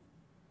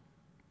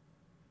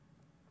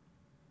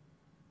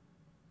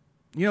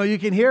 You know, you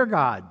can hear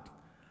God.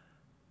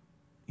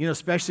 You know,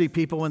 especially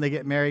people when they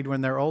get married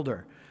when they're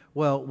older.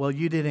 Well,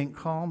 you didn't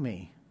call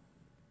me.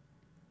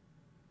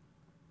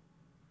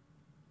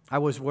 I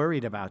was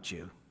worried about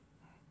you.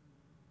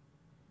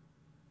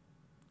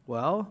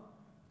 Well,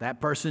 that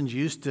person's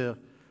used to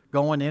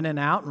going in and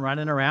out and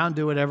running around,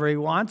 do whatever he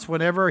wants,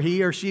 whenever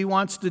he or she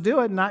wants to do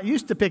it, not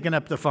used to picking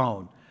up the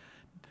phone.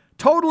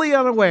 Totally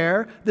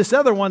unaware. This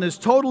other one is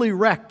totally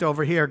wrecked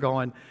over here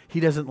going, he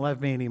doesn't love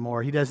me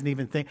anymore. He doesn't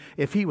even think.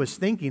 If he was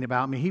thinking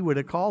about me, he would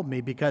have called me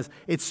because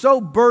it's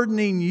so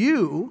burdening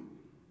you.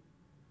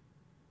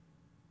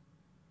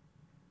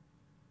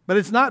 But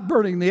it's not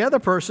burdening the other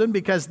person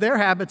because their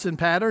habits and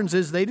patterns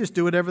is they just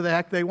do whatever the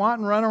heck they want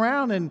and run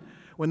around, and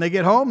when they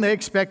get home, they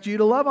expect you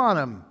to love on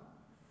them.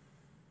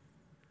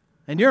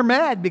 And you're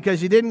mad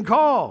because you didn't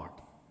call.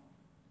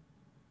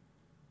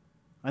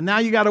 And now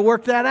you got to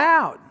work that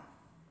out.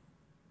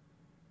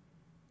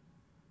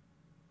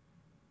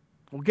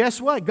 Well,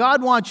 guess what?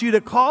 God wants you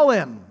to call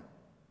Him.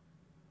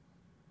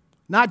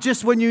 Not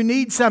just when you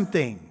need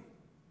something.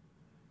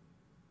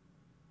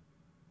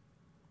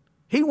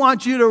 He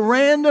wants you to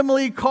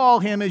randomly call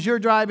Him as you're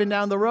driving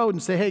down the road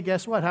and say, hey,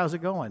 guess what? How's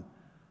it going?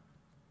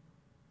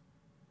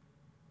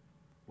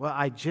 Well,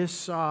 I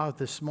just saw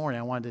this morning,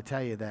 I wanted to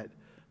tell you that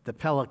the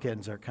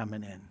Pelicans are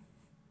coming in.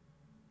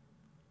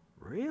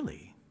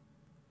 Really?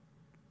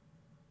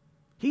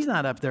 He's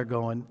not up there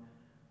going,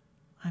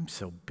 I'm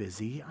so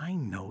busy. I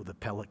know the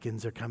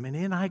Pelicans are coming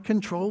in. I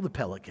control the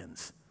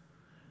Pelicans.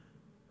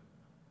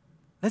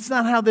 That's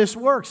not how this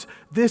works.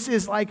 This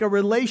is like a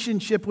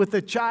relationship with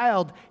a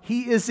child.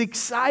 He is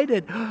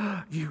excited.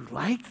 You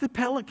like the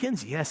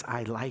Pelicans? Yes,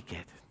 I like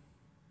it.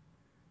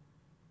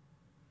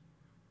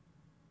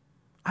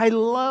 I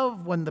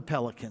love when the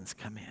Pelicans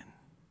come in.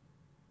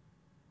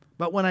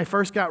 But when I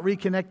first got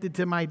reconnected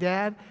to my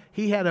dad,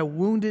 he had a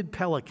wounded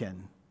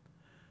pelican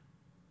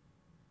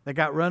that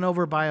got run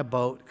over by a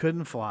boat,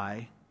 couldn't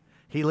fly.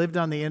 He lived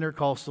on the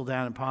intercoastal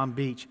down in Palm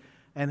Beach.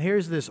 And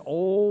here's this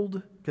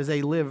old, because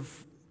they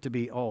live to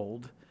be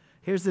old,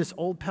 here's this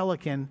old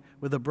pelican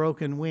with a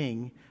broken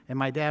wing. And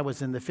my dad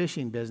was in the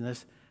fishing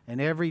business. And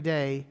every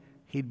day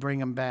he'd bring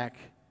him back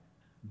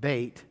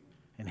bait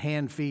and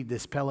hand feed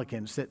this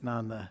pelican sitting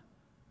on the...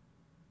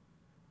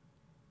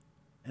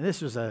 And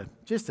this was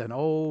just an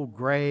old,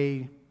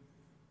 gray,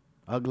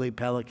 ugly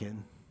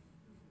pelican.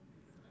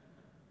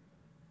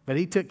 But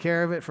he took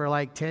care of it for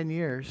like 10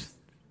 years.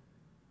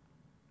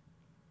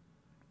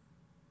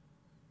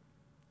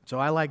 So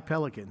I like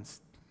pelicans.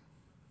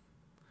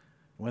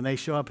 When they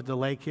show up at the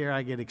lake here,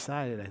 I get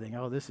excited. I think,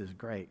 oh, this is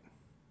great.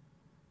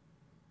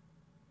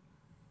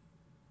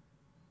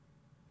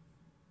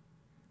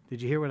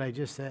 Did you hear what I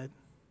just said?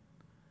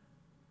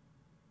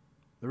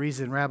 The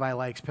reason Rabbi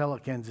likes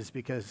pelicans is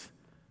because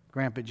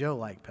Grandpa Joe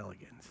liked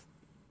pelicans.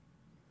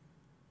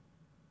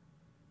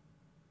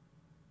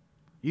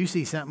 You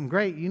see something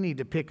great, you need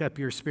to pick up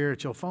your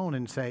spiritual phone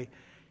and say,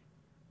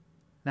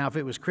 now if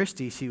it was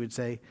Christy, she would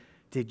say,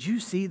 did you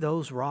see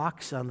those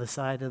rocks on the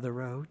side of the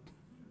road?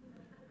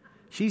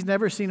 She's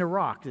never seen a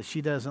rock that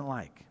she doesn't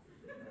like.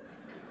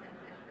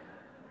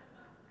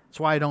 That's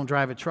why I don't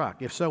drive a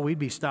truck. If so, we'd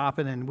be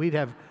stopping and we'd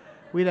have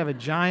a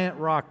giant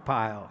rock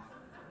pile.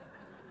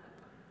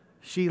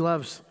 She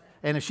loves...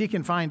 And if she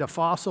can find a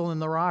fossil in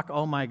the rock,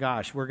 oh my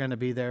gosh, we're going to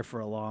be there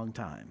for a long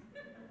time.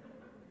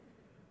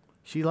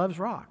 She loves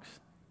rocks.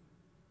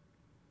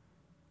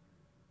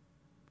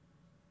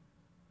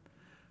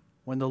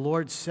 When the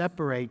Lord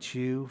separates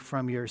you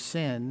from your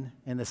sin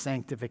in the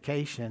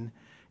sanctification,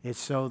 it's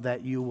so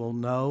that you will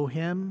know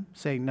Him.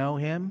 Say, know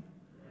Him.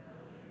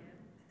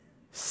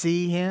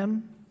 See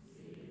Him.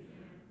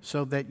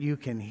 So that you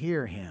can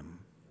hear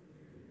Him.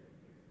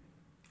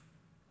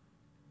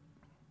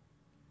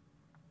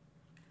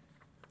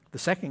 The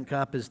second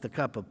cup is the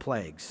cup of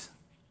plagues.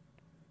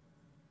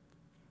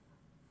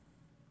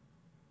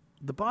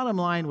 The bottom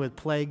line with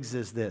plagues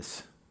is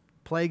this.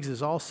 Plagues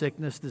is all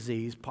sickness,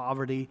 disease,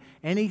 poverty.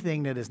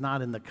 Anything that is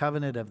not in the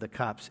covenant of the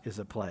cups is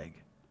a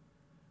plague.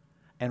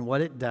 And what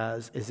it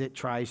does is it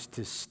tries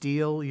to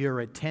steal your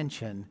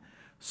attention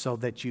so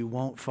that you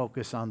won't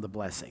focus on the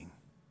blessing.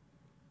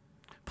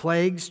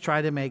 Plagues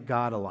try to make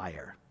God a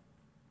liar.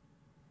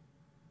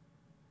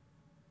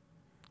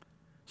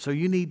 So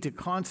you need to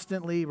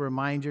constantly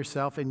remind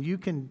yourself, and you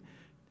can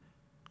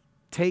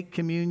take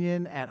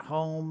communion at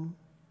home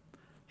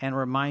and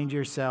remind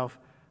yourself,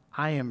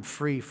 I am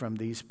free from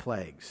these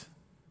plagues.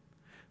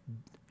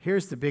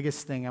 Here's the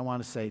biggest thing I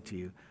want to say to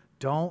you.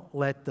 Don't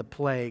let the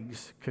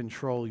plagues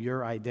control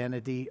your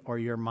identity or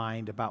your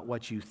mind about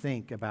what you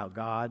think about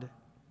God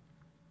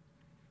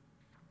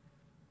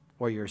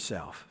or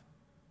yourself.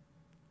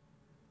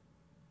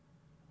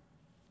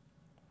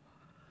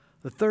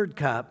 The third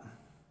cup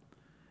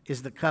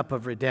is the cup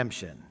of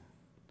redemption.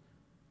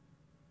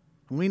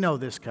 We know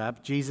this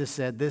cup. Jesus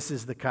said, this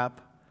is the cup.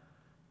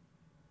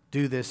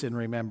 Do this in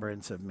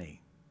remembrance of me.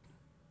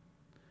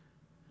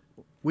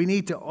 We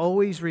need to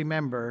always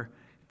remember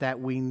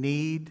that we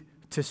need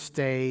to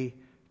stay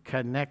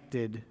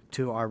connected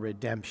to our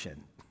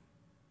redemption.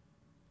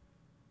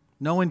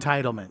 No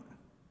entitlement.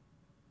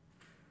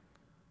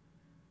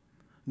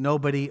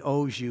 Nobody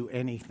owes you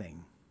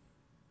anything.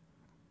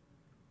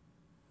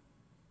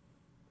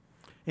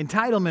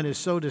 Entitlement is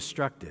so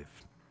destructive.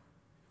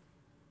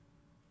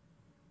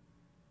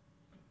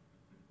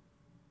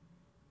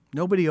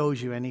 Nobody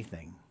owes you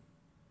anything.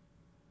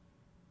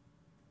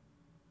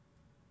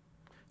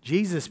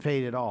 Jesus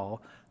paid it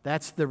all.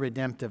 That's the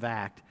redemptive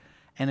act.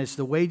 And it's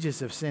the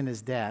wages of sin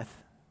is death.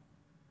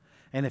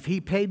 And if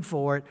He paid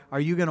for it, are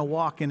you going to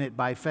walk in it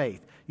by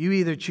faith? You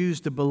either choose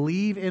to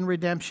believe in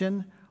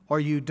redemption or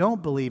you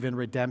don't believe in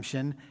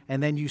redemption,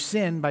 and then you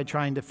sin by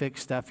trying to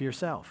fix stuff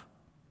yourself.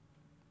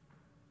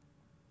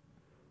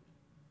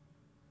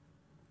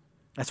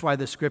 That's why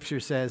the scripture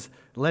says,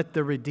 let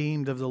the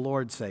redeemed of the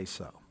Lord say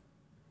so.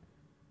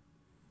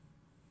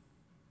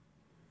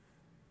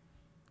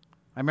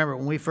 I remember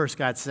when we first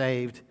got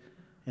saved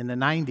in the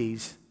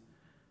 90s,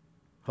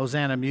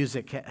 Hosanna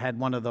Music had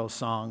one of those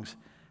songs,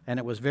 and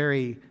it was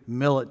very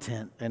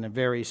militant and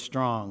very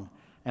strong.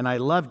 And I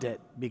loved it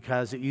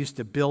because it used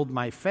to build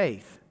my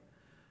faith.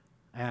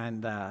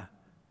 And I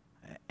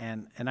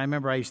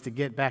remember I used to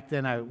get, back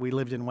then we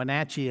lived in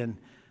Wenatchee,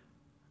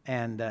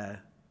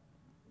 and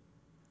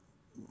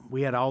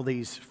we had all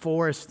these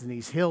forests and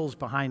these hills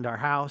behind our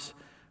house.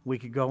 We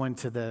could go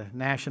into the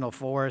national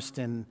forest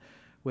and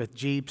with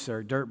jeeps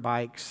or dirt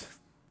bikes.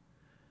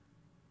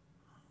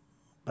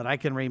 But I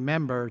can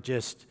remember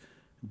just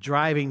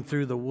driving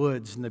through the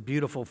woods in the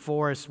beautiful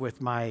forest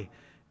with my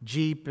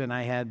Jeep, and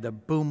I had the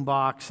boom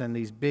box and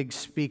these big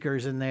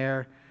speakers in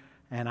there,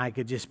 and I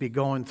could just be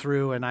going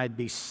through and I'd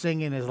be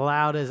singing as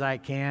loud as I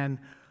can,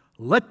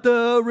 let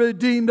the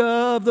redeemed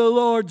of the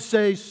Lord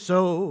say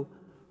so.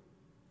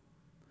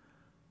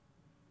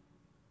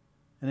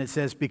 And it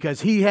says,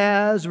 because He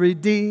has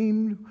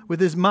redeemed with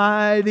His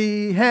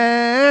mighty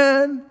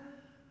hand.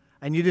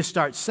 And you just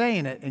start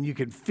saying it, and you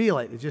can feel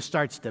it. It just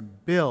starts to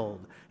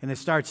build, and it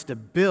starts to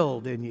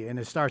build in you, and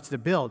it starts to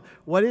build.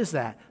 What is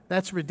that?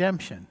 That's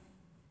redemption.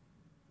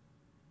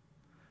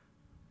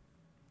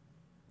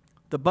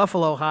 The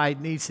buffalo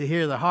hide needs to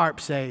hear the harp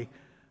say,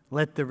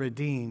 let the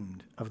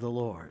redeemed of the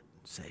Lord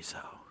say so.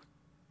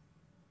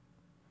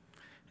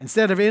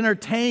 Instead of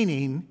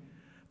entertaining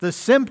the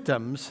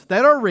symptoms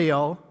that are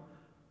real,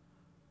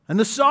 and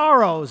the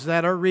sorrows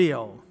that are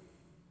real.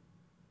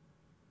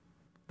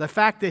 The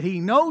fact that He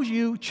knows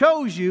you,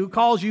 chose you,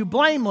 calls you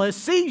blameless,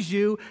 sees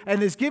you,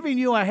 and is giving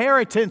you a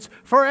inheritance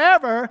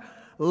forever.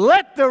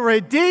 Let the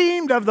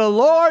redeemed of the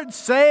Lord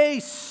say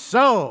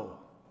so.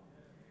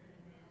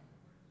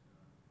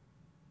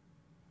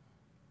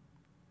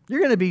 You're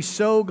going to be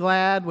so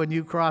glad when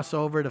you cross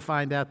over to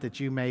find out that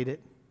you made it.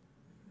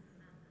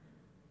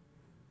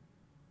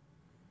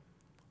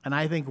 And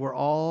I think we're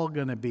all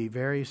going to be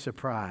very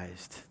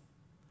surprised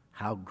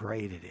how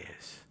great it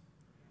is.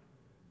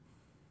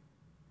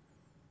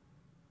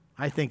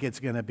 I think it's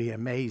going to be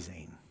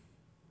amazing.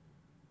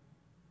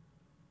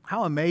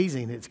 How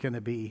amazing it's going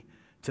to be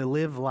to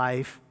live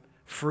life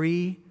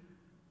free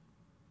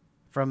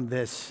from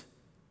this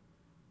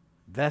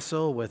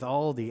vessel with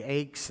all the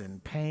aches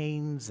and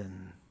pains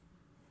and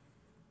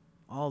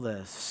all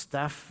the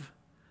stuff.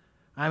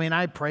 I mean,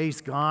 I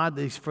praise God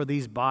for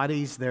these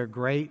bodies. They're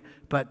great.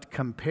 But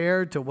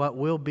compared to what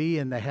will be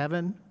in the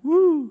heaven,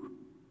 woo!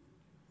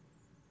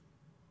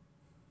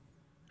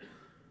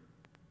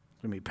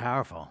 It's going to be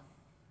powerful.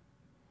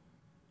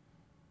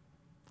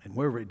 And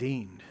we're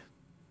redeemed.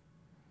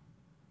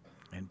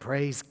 And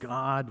praise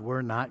God,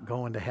 we're not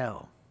going to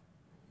hell.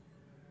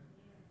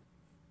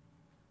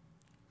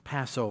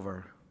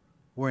 Passover,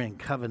 we're in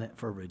covenant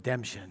for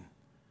redemption.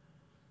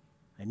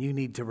 And you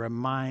need to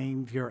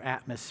remind your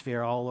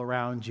atmosphere all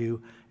around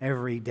you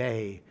every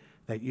day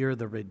that you're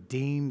the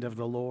redeemed of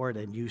the Lord,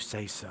 and you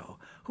say so.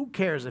 Who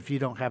cares if you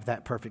don't have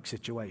that perfect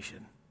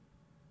situation?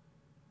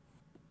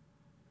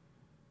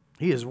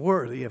 He is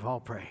worthy of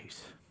all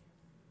praise.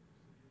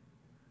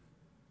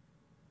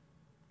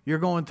 You're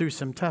going through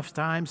some tough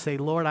times. Say,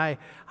 Lord, I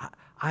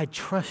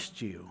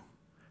trust you.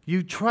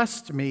 You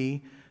trust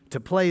me to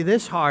play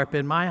this harp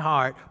in my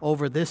heart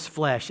over this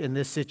flesh in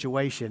this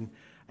situation,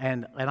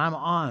 and I'm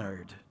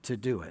honored to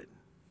do it.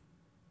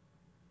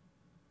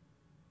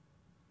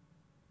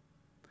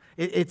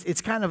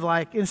 It's kind of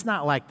like, it's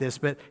not like this,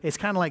 but it's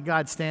kind of like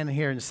God standing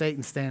here and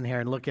Satan standing here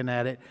and looking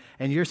at it,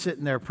 and you're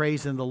sitting there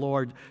praising the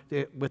Lord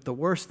with the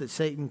worst that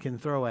Satan can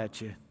throw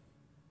at you.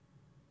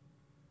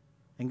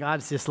 And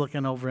God's just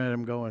looking over at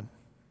him going,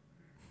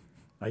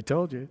 I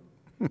told you.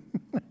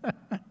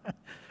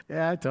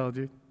 Yeah, I told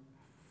you.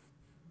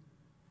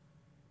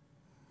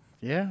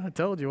 Yeah, I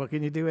told you. What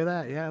can you do with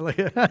that? Yeah, look.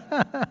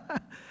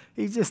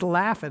 He's just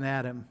laughing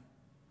at him.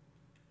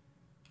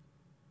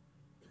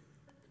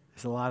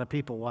 There's a lot of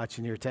people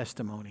watching your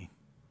testimony.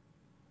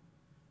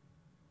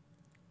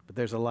 But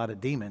there's a lot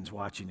of demons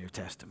watching your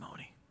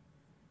testimony.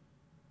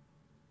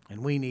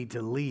 And we need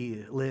to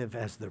live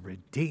as the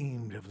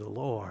redeemed of the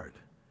Lord.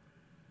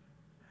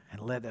 And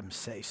let them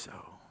say so.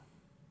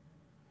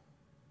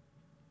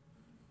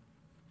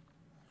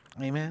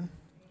 Amen?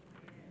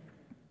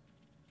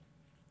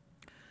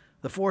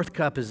 The fourth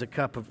cup is a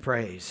cup of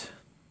praise.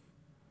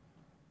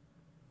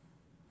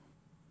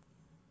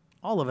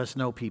 All of us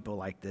know people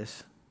like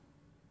this.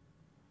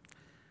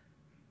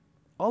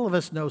 All of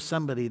us know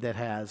somebody that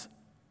has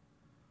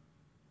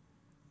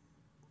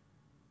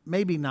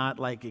maybe not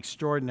like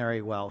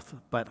extraordinary wealth,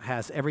 but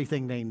has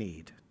everything they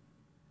need.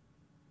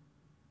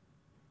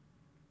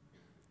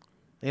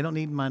 They don't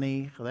need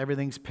money,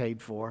 everything's paid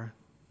for.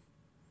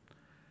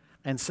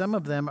 And some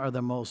of them are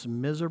the most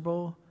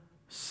miserable,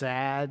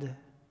 sad,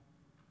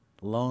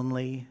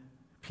 lonely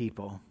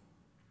people.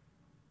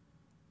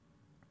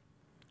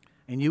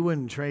 And you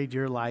wouldn't trade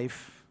your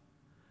life.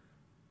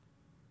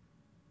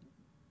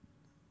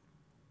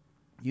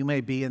 You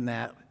may be in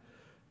that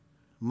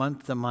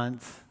month to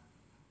month,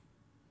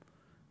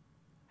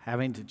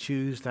 having to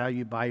choose how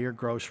you buy your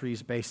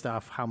groceries based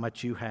off how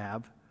much you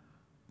have,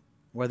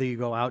 whether you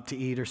go out to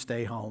eat or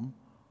stay home.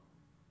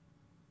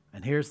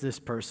 And here's this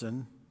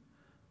person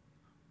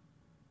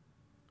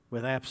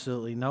with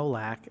absolutely no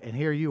lack, and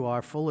here you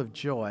are full of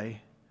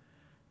joy,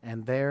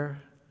 and they're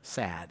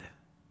sad.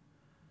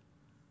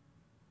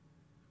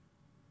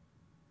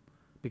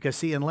 Because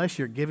see, unless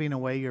you're giving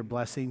away your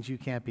blessings, you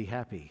can't be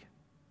happy.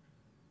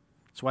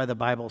 That's why the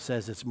Bible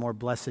says it's more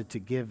blessed to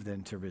give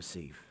than to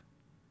receive.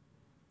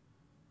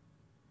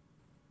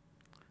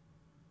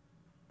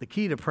 The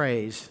key to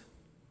praise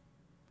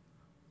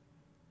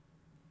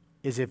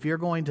is if you're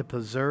going to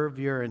preserve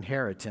your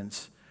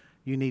inheritance,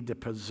 you need to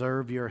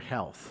preserve your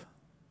health.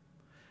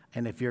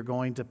 And if you're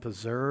going to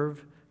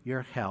preserve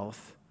your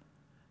health,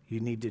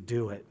 you need to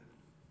do it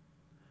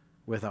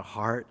with a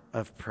heart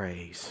of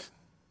praise.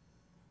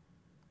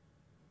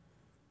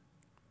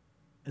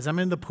 As I'm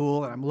in the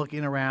pool and I'm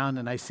looking around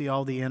and I see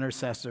all the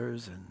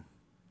intercessors, and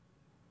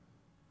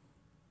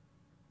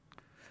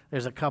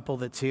there's a couple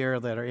that's here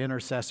that are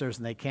intercessors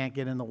and they can't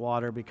get in the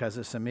water because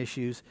of some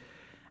issues.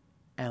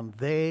 And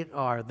they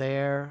are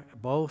there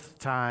both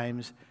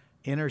times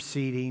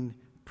interceding,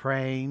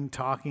 praying,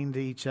 talking to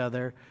each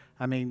other.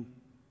 I mean,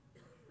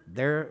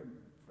 they're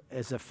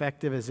as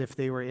effective as if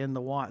they were in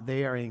the water.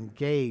 They are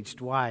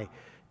engaged. Why?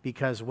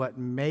 Because what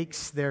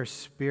makes their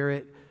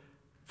spirit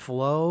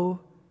flow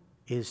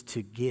is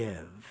to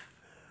give.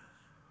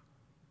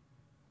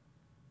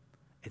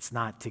 It's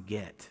not to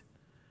get.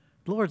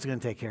 The Lord's going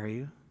to take care of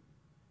you.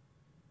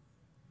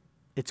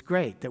 It's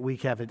great that we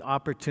have an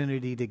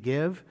opportunity to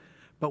give,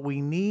 but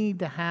we need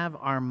to have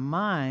our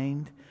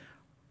mind,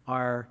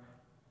 our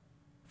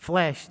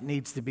flesh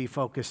needs to be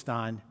focused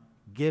on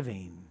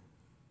giving.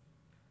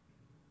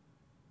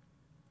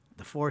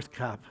 The fourth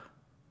cup,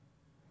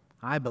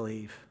 I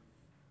believe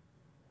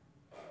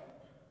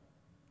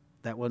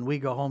that when we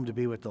go home to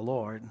be with the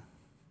Lord,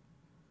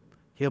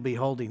 He'll be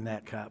holding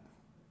that cup.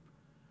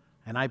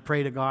 And I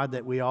pray to God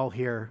that we all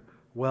hear,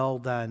 well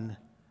done,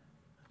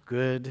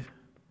 good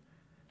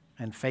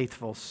and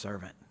faithful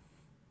servant.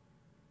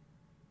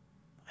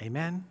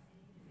 Amen?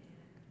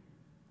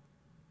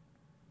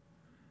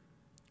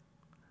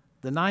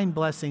 The 9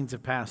 blessings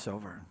of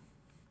Passover.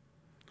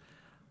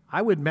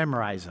 I would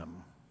memorize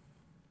them.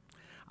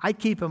 I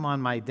keep them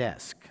on my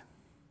desk.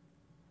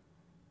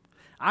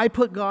 I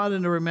put God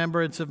in the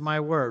remembrance of my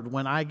word.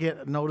 When I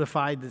get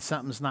notified that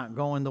something's not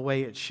going the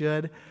way it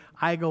should,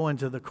 I go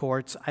into the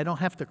courts. I don't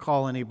have to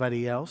call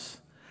anybody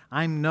else.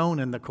 I'm known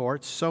in the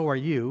courts. So are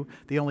you.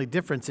 The only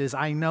difference is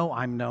I know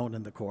I'm known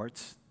in the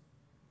courts.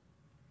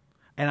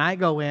 And I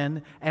go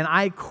in and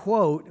I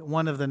quote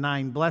one of the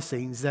 9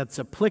 blessings that's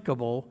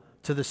applicable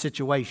to the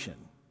situation.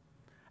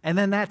 And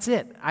then that's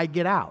it. I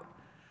get out.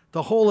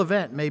 The whole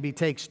event maybe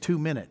takes 2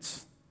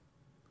 minutes.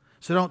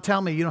 So don't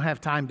tell me you don't have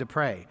time to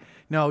pray.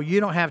 No, you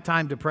don't have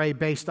time to pray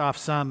based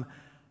off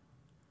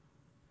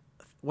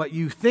what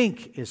you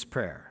think is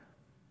prayer.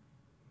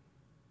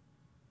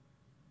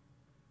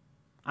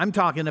 I'm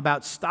talking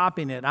about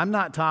stopping it. I'm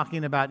not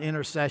talking about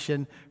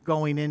intercession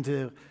going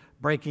into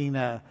breaking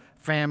a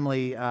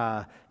family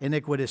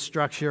iniquitous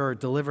structure or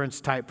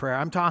deliverance type prayer.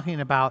 I'm talking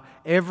about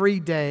every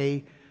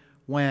day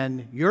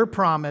when your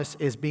promise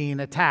is being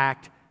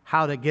attacked,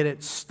 how to get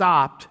it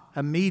stopped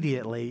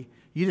immediately.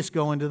 You just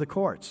go into the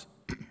courts.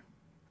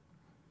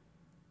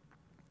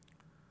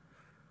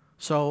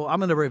 So I'm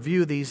going to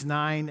review these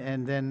 9,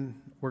 and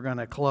then we're going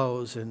to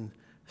close and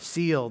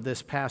seal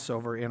this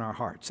Passover in our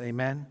hearts.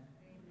 Amen?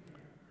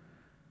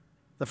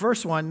 The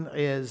first one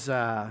is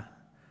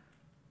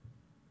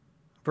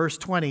verse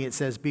 20. It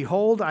says,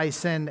 "Behold, I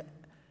send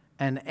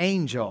an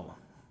angel."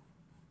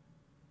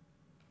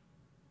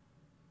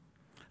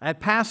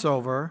 At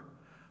Passover,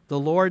 the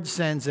Lord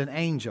sends an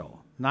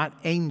angel, not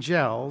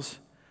angels,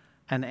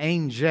 an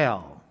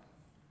angel.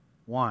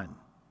 One.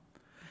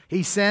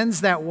 He sends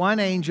that one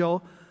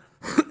angel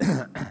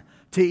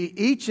to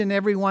each and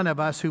every one of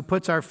us who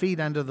puts our feet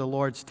under the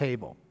Lord's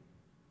table.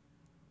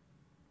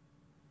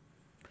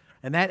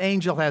 And that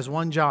angel has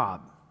one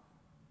job.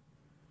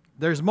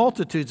 There's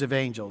multitudes of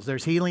angels.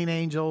 There's healing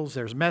angels,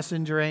 there's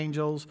messenger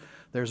angels,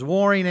 there's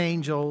warring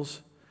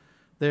angels.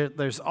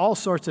 There's all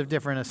sorts of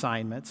different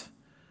assignments.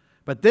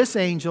 But this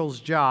angel's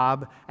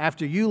job,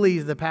 after you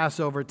leave the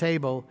Passover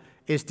table,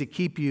 is to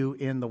keep you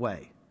in the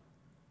way.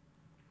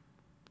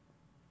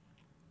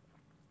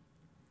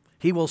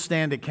 He will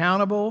stand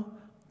accountable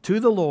to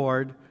the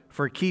Lord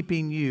for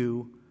keeping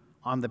you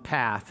on the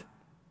path,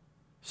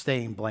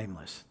 staying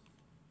blameless.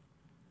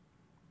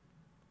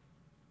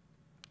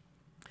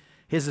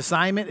 His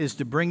assignment is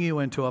to bring you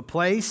into a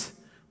place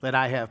that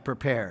I have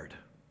prepared.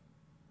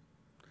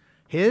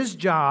 His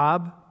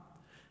job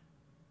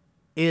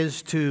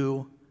is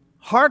to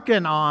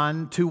hearken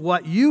on to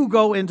what you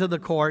go into the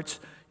courts.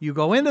 You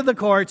go into the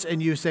courts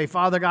and you say,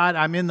 "Father God,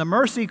 I'm in the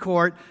mercy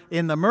court.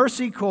 In the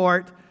mercy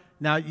court."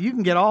 Now, you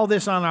can get all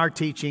this on our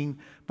teaching,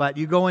 but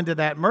you go into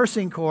that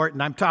mercy court,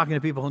 and I'm talking to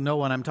people who know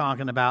what I'm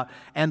talking about,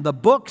 and the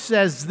book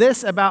says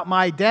this about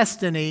my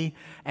destiny,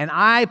 and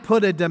I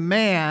put a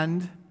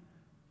demand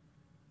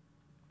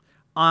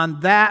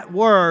on that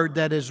word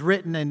that is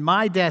written in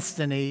my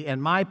destiny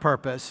and my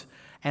purpose,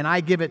 and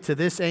I give it to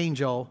this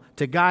angel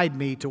to guide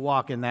me to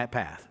walk in that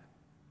path.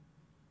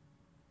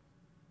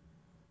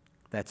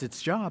 That's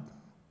its job.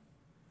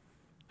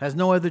 It has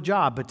no other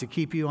job but to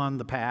keep you on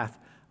the path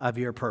of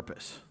your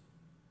purpose.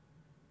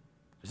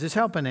 Is this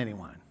helping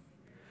anyone?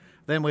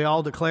 Then we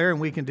all declare, and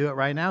we can do it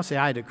right now. Say,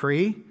 "I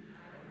decree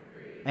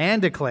and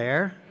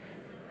declare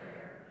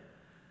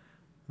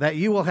that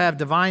you will have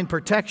divine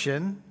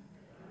protection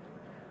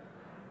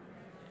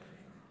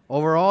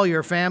over all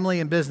your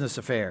family and business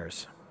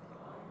affairs."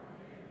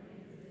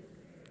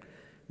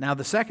 Now,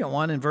 the second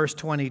one in verse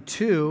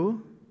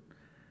 22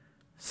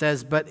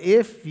 says, "But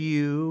if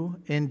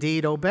you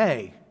indeed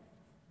obey,"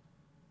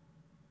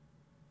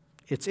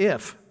 it's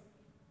if.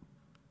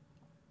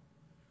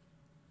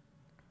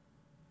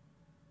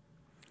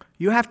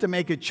 You have to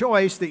make a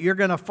choice that you're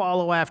going to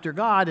follow after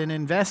God and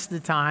invest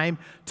the time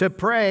to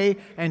pray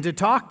and to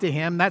talk to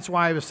Him. That's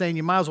why I was saying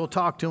you might as well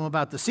talk to Him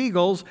about the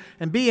seagulls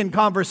and be in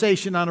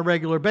conversation on a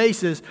regular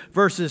basis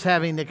versus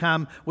having to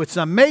come with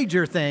some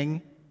major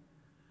thing.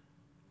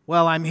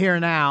 Well, I'm here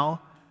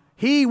now.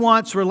 He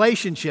wants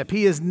relationship.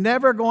 He is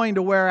never going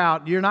to wear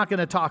out. You're not going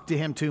to talk to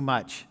Him too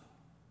much.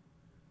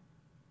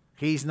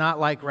 He's not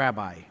like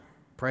Rabbi.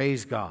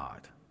 Praise God.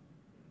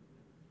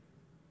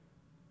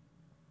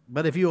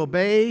 But if you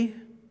obey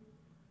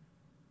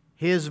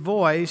His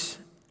voice,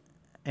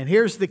 and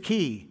here's the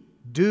key,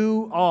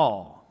 do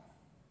all.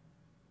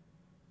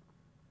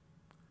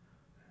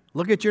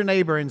 Look at your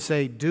neighbor and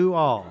say, "Do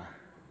all."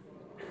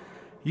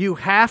 You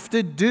have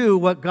to do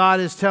what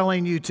God is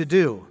telling you to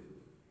do.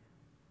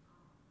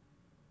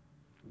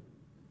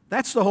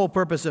 That's the whole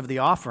purpose of the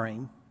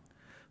offering.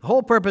 The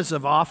whole purpose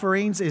of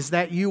offerings is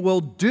that you will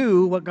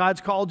do what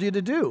God's called you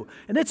to do.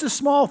 And it's a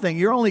small thing.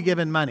 You're only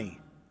given money.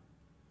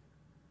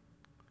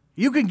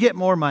 You can get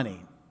more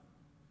money.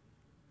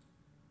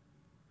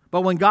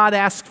 But when God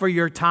asks for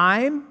your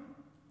time,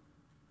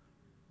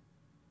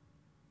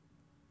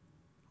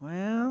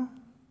 well,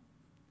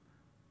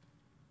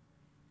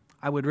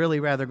 I would really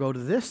rather go to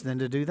this than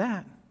to do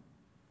that.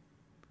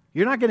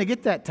 You're not going to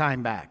get that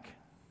time back.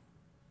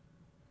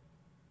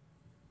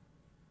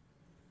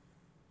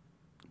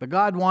 But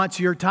God wants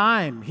your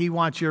time. He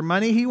wants your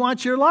money. He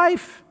wants your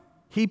life.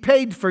 He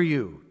paid for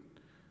you.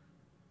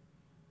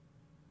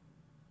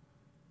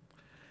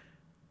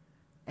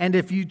 And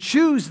if you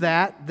choose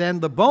that, then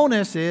the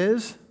bonus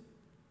is,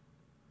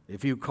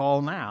 if you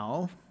call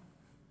now,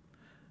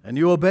 and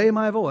you obey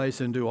my voice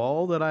and do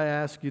all that I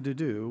ask you to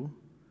do,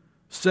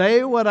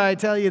 say what I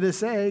tell you to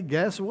say,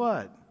 guess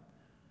what?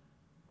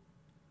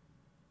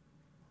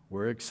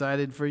 We're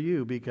excited for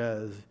you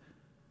because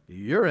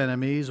your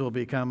enemies will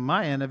become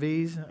my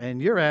enemies,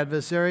 and your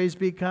adversaries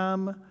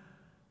become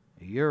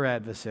your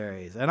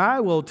adversaries. And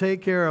I will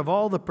take care of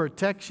all the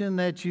protection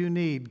that you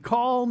need.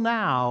 Call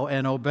now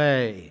and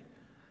obey.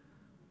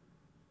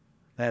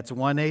 That's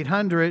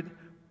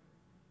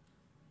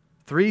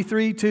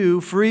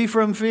 1-800-332 free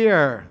from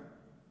fear.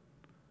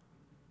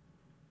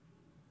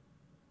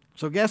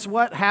 So guess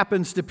what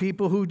happens to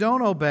people who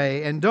don't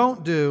obey and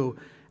don't do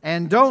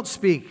and don't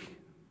speak?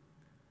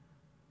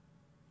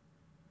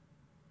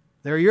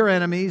 They're your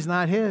enemies,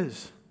 not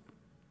his.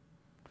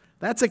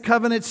 That's a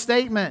covenant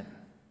statement.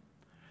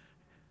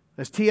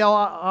 As T.L.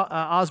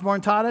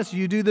 Osborne taught us,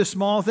 you do the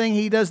small thing,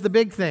 he does the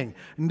big thing.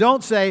 And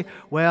don't say,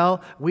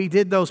 well, we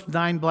did those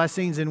 9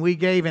 blessings and we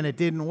gave and it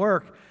didn't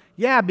work.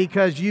 Yeah,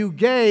 because you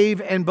gave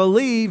and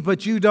believe,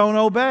 but you don't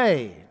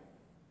obey.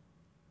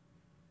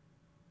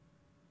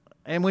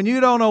 And when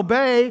you don't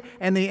obey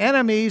and the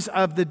enemies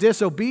of the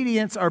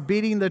disobedience are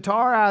beating the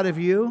tar out of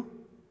you,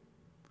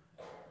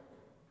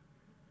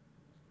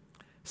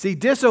 see,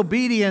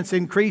 disobedience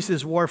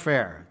increases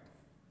warfare.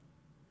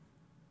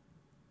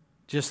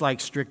 Just like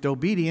strict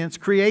obedience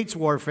creates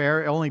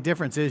warfare, the only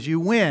difference is you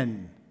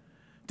win.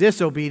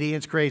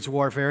 Disobedience creates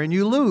warfare and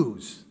you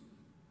lose.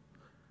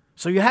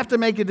 So you have to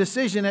make a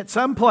decision at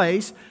some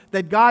place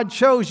that God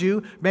shows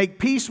you, make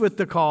peace with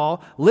the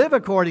call, live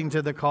according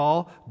to the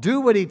call, do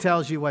what he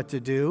tells you what to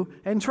do,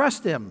 and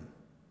trust him.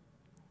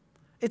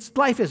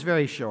 Life is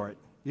very short.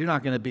 You're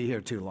not going to be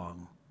here too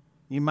long.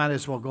 You might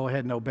as well go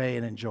ahead and obey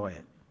and enjoy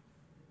it.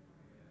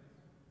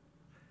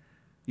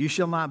 You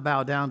shall not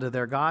bow down to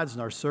their gods,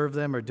 nor serve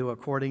them or do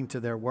according to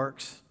their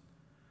works,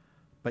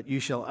 but you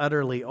shall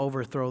utterly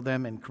overthrow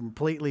them and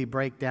completely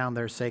break down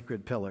their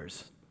sacred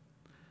pillars.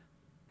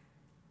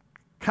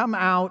 Come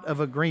out of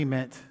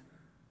agreement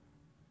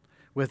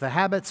with the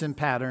habits and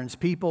patterns,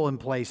 people and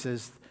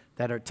places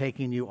that are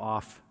taking you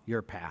off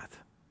your path.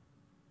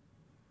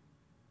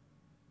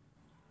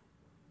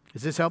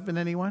 Is this helping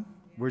anyone?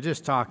 We're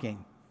just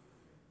talking.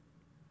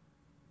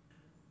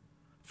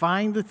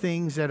 Find the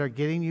things that are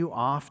getting you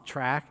off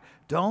track.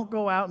 Don't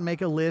go out and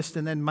make a list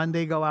and then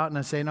Monday go out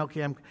and say,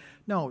 okay,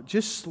 no,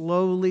 just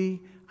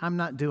slowly, I'm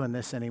not doing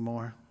this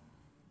anymore.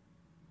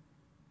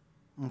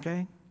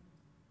 Okay?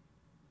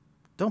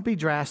 Don't be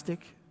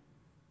drastic.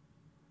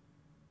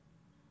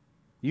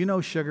 You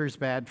know sugar's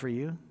bad for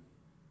you.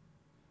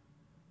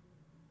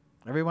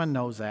 Everyone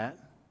knows that.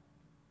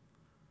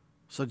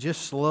 So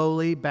just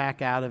slowly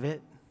back out of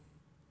it.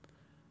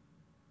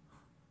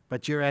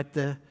 But you're at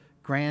the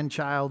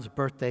grandchild's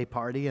birthday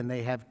party and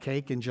they have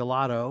cake and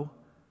gelato.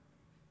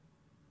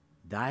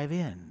 Dive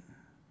in.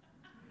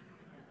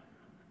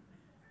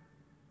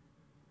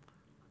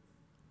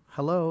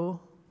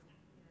 Hello?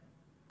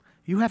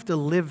 You have to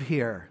live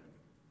here.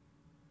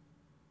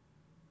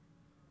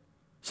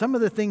 Some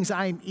of the things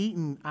I'm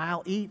eating,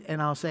 I'll eat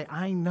and I'll say,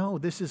 I know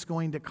this is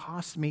going to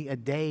cost me a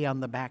day on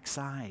the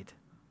backside.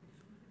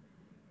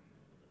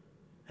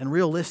 And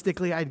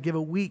realistically, I'd give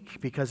a week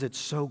because it's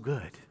so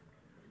good.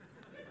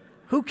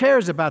 Who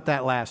cares about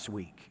that last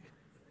week?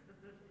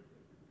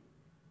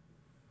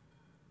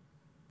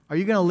 Are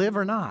you going to live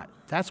or not?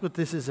 That's what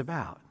this is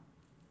about.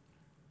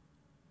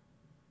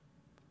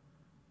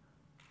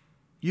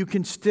 You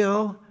can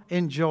still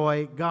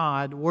enjoy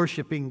God,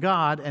 worshiping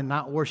God, and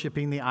not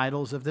worshiping the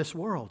idols of this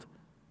world.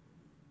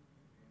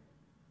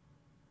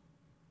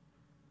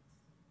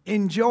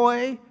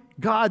 Enjoy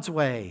God's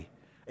way.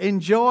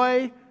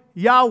 Enjoy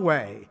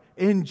Yahweh.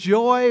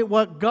 Enjoy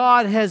what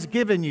God has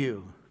given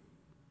you.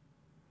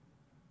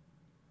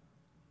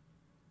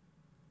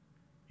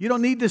 You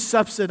don't need to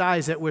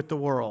subsidize it with the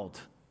world.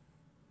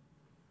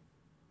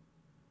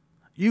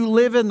 You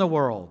live in the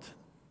world.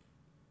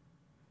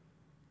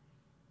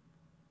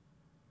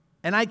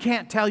 And I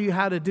can't tell you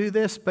how to do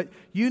this, but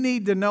you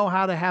need to know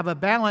how to have a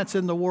balance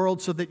in the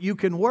world so that you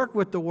can work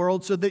with the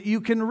world so that you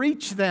can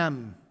reach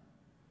them.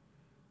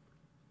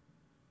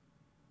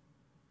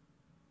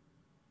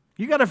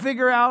 You got to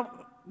figure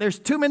out, there's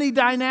too many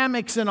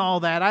dynamics in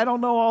all that. I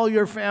don't know all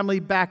your family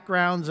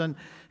backgrounds and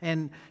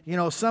you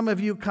know, some of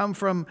you come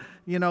from,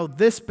 you know,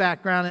 this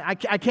background.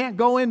 I can't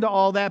go into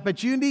all that,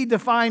 but you need to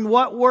find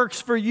what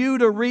works for you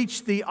to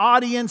reach the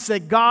audience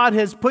that God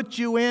has put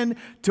you in,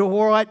 to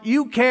what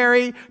you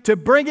carry, to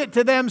bring it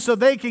to them so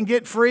they can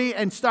get free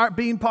and start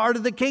being part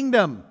of the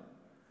kingdom.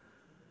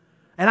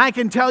 And I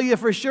can tell you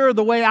for sure,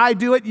 the way I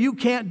do it, you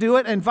can't do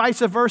it, and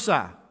vice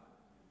versa.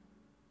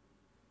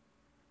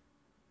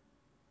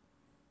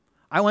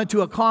 I went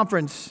to a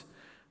conference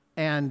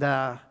and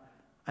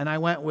I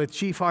went with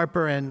Chief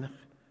Harper and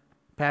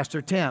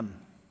Pastor Tim.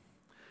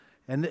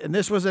 And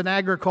this was an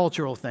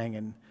agricultural thing.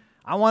 And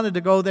I wanted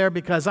to go there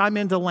because I'm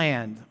into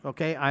land,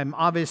 okay? I'm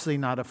obviously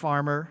not a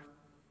farmer.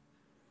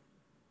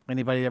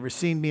 Anybody ever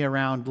seen me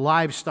around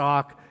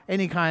livestock,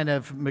 any kind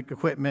of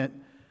equipment?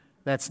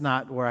 That's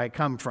not where I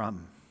come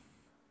from.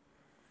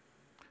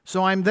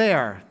 So I'm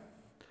there.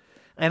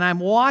 And I'm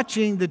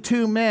watching the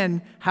two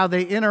men, how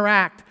they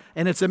interact.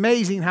 And it's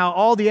amazing how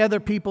all the other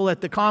people at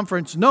the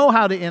conference know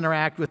how to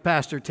interact with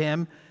Pastor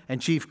Tim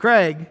and Chief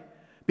Craig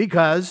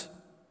because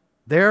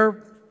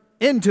They're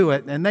into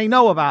it and they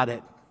know about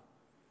it.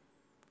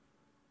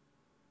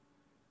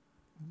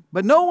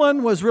 But no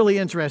one was really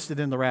interested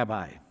in the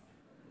rabbi.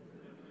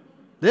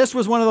 This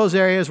was one of those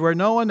areas where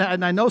no one,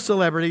 and I know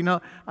celebrity,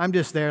 no, I'm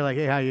just there like,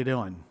 hey, how you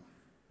doing?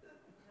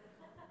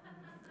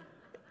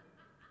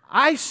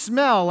 I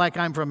smell like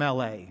I'm from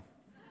L.A.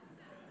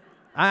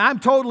 I'm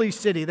totally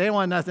city. They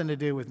want nothing to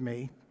do with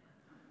me.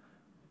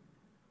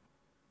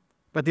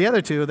 But the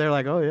other two, they're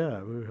like, oh,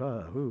 yeah,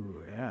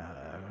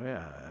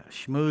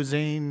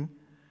 schmoozing.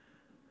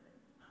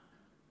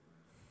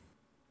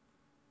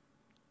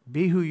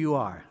 Be who you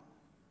are.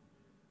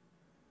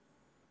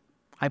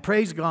 I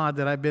praise God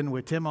that I've been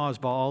with Tim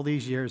Osbald all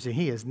these years, and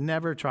he has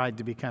never tried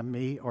to become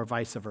me or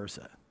vice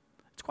versa.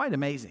 It's quite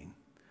amazing.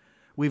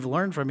 We've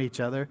learned from each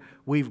other.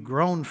 We've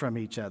grown from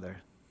each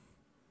other.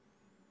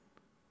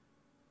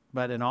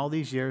 But in all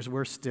these years,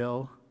 we're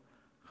still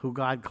who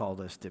God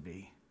called us to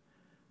be.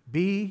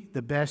 Be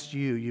the best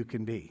you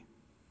can be.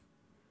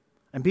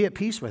 And be at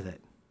peace with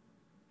it.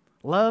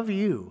 Love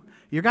you.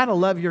 You got to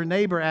love your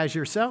neighbor as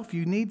yourself.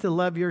 You need to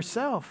love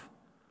yourself.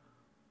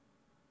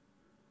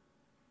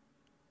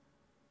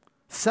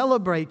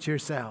 Celebrate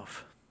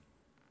yourself.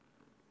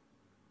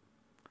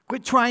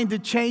 Quit trying to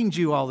change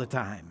you all the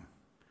time.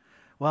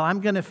 Well, I'm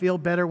going to feel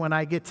better when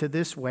I get to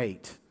this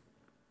weight.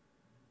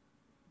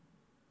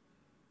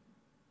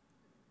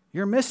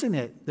 You're missing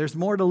it. There's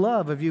more to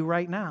love of you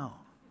right now.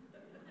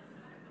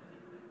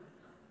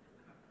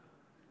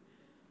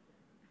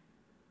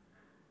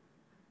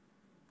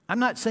 I'm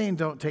not saying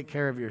don't take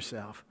care of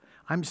yourself.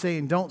 I'm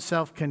saying don't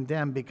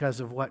self-condemn because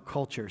of what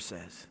culture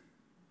says.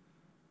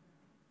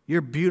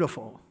 You're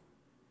beautiful.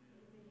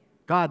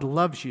 God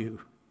loves you.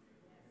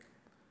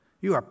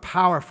 You are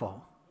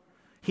powerful.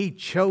 He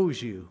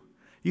chose you.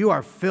 You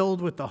are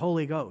filled with the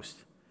Holy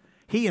Ghost.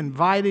 He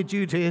invited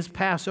you to his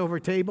Passover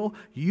table.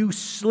 You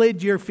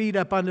slid your feet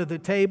up under the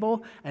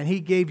table, and he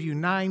gave you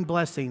 9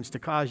 blessings to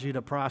cause you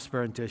to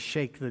prosper and to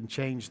shake and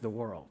change the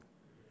world.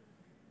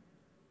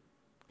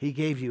 He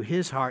gave you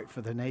his heart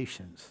for the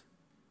nations.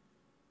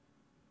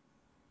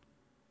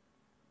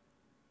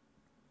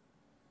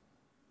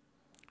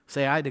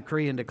 Say, I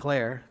decree and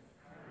declare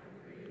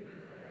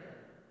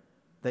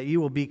that you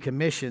will be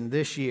commissioned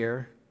this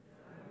year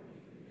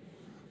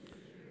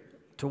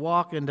to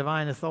walk in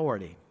divine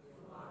authority.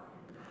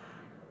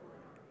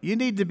 You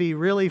need to be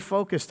really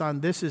focused on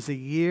this is a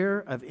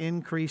year of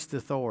increased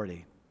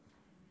authority.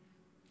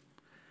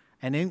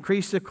 And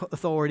increased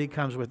authority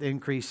comes with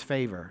increased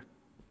favor.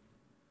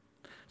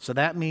 So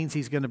that means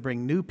he's going to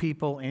bring new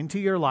people into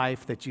your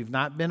life that you've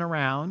not been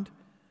around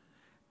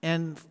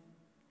and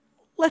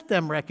let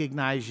them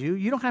recognize you.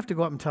 You don't have to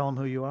go up and tell them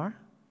who you are.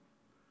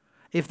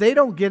 If they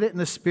don't get it in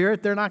the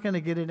spirit, they're not going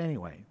to get it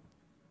anyway.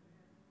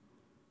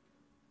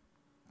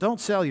 Don't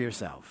sell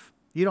yourself.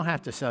 You don't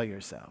have to sell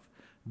yourself.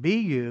 Be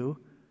you,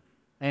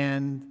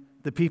 and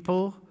the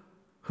people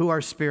who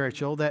are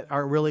spiritual, that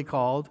are really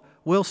called,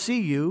 will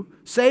see you,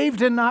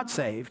 saved and not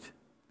saved.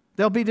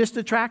 They'll be just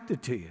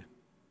attracted to you.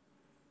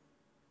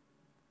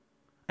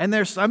 And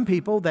there's some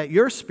people that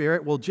your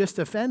spirit will just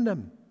offend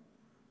them.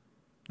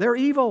 They're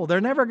evil.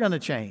 They're never going to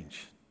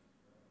change.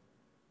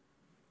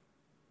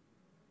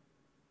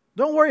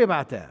 Don't worry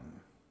about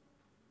them.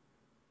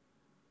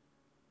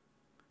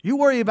 You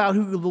worry about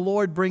who the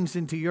Lord brings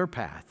into your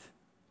path.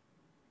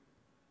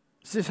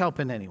 Is this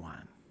helping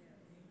anyone?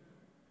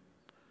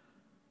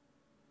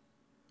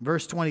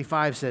 Verse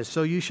 25 says,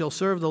 so you shall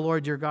serve the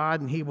Lord your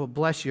God, and he will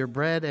bless your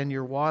bread and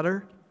your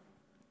water,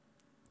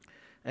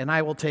 and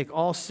I will take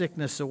all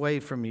sickness away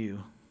from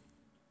you,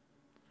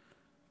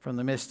 from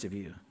the midst of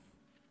you.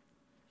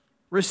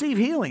 Receive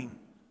healing.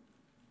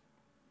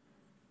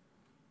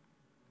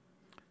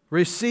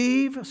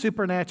 Receive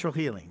supernatural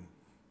healing.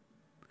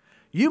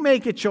 You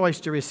make a choice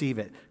to receive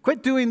it.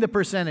 Quit doing the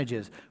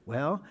percentages.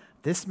 Well,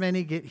 this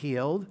many get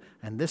healed,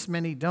 and this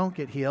many don't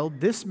get healed.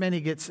 This many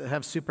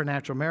have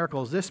supernatural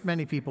miracles. This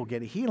many people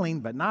get healing,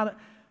 but not.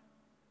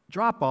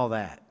 Drop all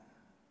that.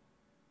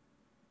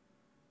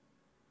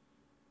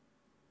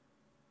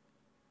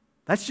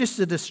 That's just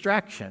a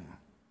distraction.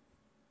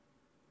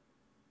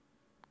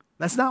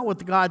 That's not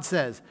what God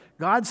says.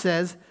 God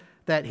says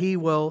that he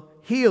will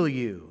heal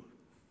you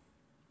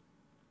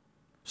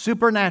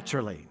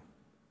supernaturally.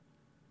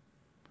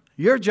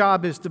 Your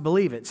job is to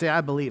believe it. Say,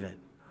 I believe it.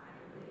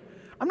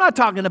 I'm not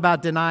talking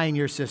about denying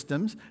your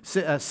symptoms.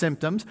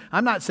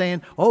 I'm not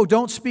saying, oh,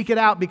 don't speak it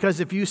out, because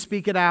if you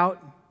speak it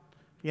out,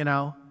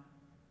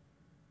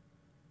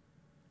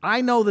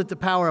 I know that the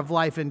power of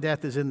life and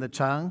death is in the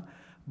tongue.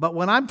 But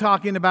what I'm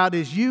talking about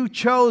is you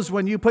chose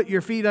when you put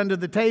your feet under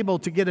the table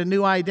to get a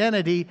new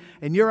identity,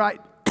 and your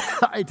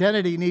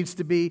identity needs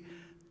to be,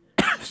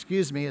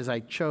 excuse me as I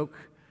choke,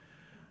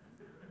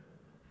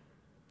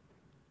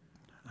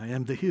 I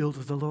am the healed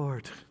of the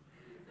Lord.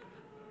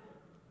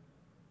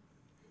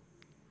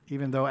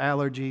 Even though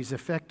allergies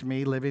affect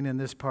me living in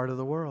this part of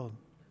the world.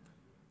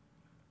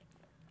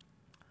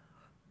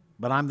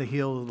 But I'm the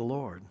healed of the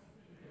Lord.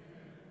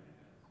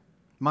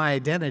 My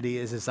identity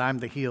is I'm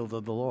the healed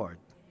of the Lord.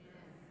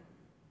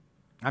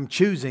 I'm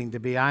choosing to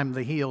be, I'm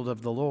the healed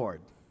of the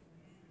Lord.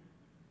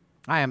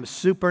 I am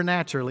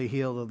supernaturally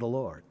healed of the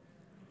Lord.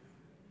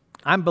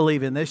 I'm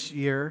believing this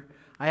year,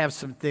 I have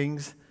some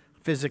things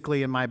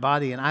physically in my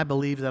body, and I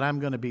believe that I'm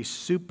going to be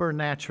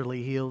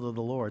supernaturally healed of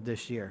the Lord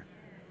this year.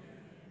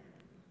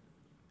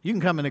 You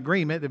can come in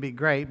agreement, it'd be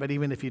great, but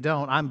even if you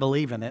don't, I'm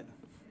believing it.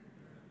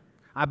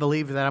 I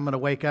believe that I'm going to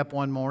wake up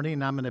one morning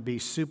and I'm going to be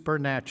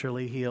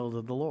supernaturally healed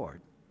of the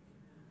Lord.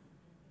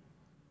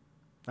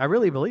 I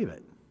really believe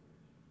it.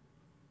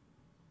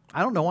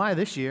 I don't know why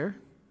this year,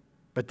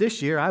 but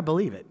this year I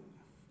believe it.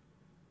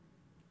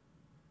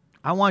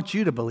 I want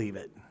you to believe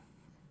it.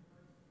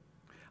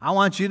 I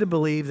want you to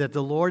believe that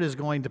the Lord is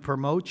going to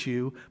promote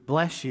you,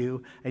 bless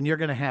you, and you're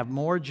going to have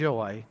more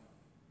joy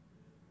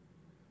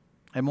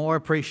and more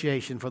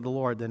appreciation for the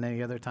Lord than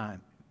any other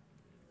time.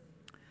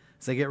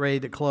 As I get ready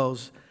to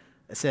close,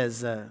 it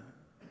says,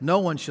 no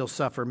one shall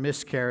suffer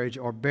miscarriage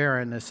or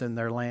barrenness in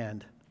their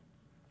land,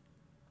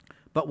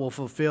 but will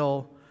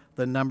fulfill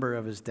the number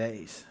of his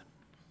days.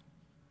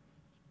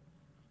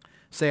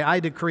 Say, I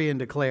decree and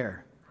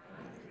declare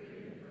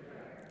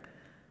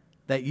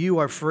that you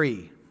are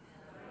free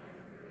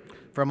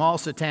from all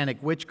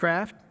satanic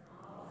witchcraft,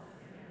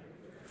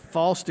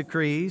 false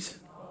decrees,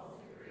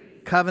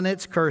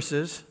 covenants,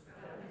 curses,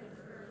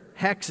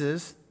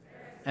 hexes,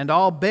 and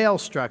all Baal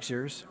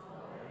structures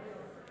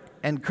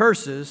and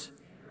curses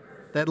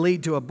that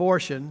lead to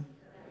abortion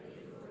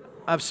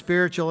of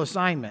spiritual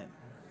assignment.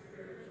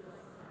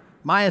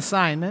 My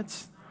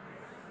assignments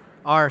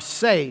are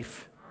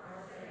safe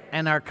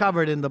and are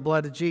covered in the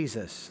blood of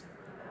Jesus.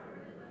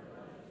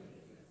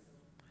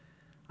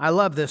 I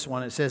love this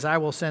one. It says, I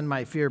will send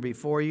my fear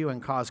before you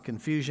and cause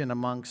confusion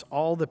amongst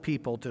all the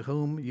people to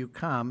whom you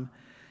come,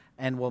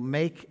 and will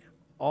make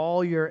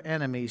all your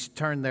enemies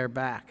turn their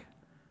back.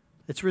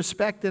 It's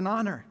respect and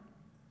honor.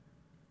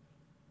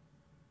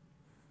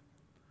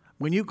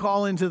 When you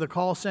call into the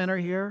call center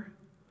here,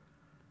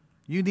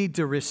 you need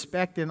to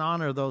respect and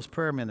honor those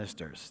prayer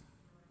ministers.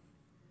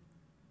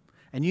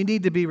 And you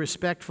need to be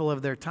respectful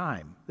of their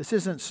time. This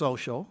isn't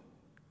social.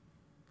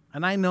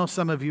 And I know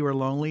some of you are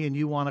lonely and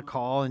you want to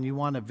call and you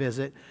want to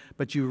visit,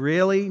 but you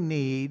really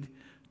need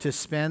to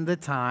spend the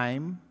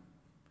time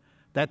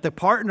that the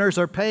partners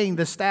are paying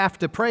the staff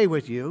to pray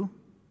with you.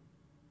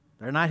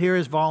 They're not here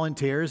as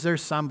volunteers.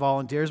 There's some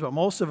volunteers, but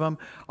most of them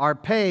are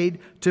paid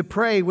to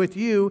pray with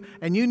you,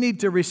 and you need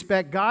to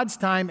respect God's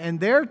time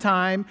and their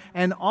time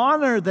and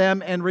honor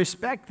them and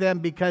respect them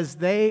because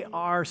they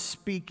are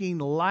speaking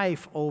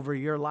life over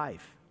your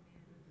life.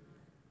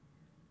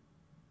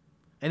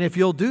 And if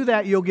you'll do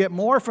that, you'll get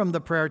more from the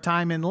prayer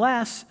time and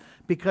less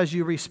because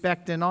you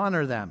respect and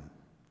honor them.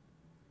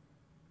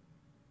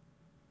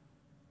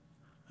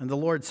 And the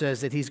Lord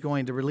says that He's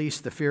going to release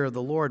the fear of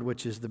the Lord,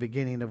 which is the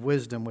beginning of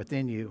wisdom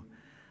within you.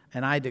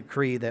 And I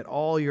decree that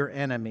all your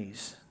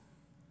enemies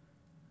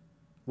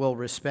will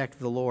respect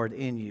the Lord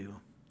in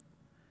you,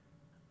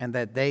 and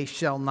that they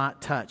shall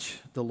not touch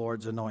the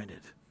Lord's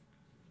anointed.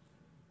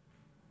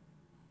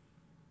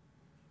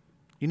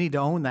 You need to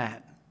own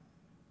that.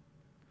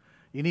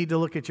 You need to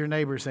look at your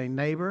neighbor and say,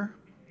 neighbor,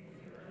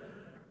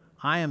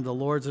 I am the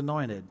Lord's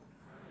anointed,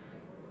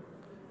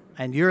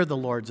 and you're the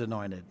Lord's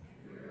anointed.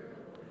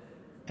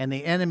 And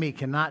the enemy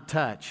cannot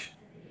touch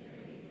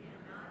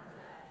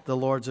the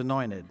Lord's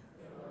anointed.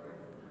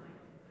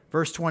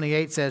 Verse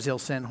 28 says He'll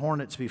send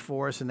hornets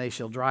before us, and they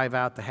shall drive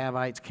out the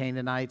Havites,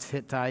 Canaanites,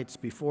 Hittites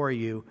before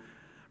you.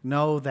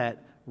 Know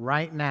that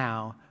right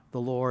now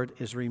the Lord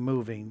is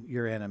removing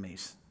your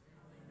enemies.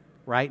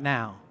 Right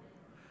now.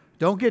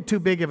 Don't get too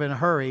big of a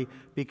hurry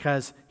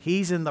because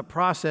He's in the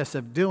process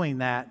of doing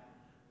that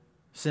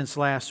since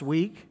last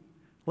week.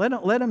 Let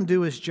him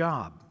do His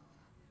job.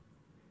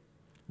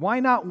 Why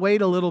not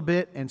wait a little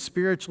bit and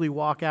spiritually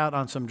walk out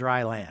on some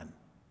dry land?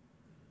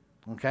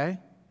 Okay?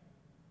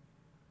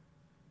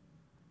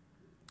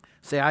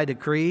 Say, I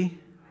decree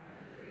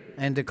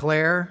and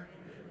declare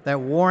that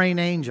warring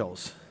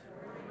angels,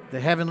 the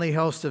heavenly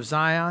host of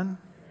Zion,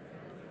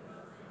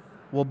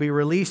 will be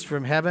released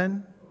from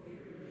heaven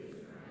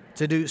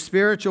to do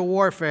spiritual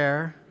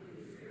warfare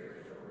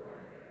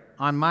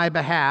on my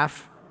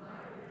behalf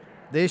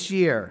this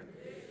year.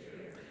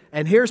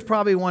 And here's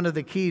probably one of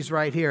the keys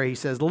right here. He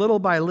says, little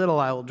by little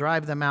I will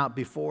drive them out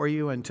before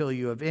you until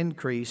you have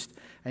increased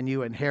and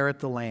you inherit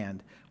the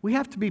land. We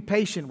have to be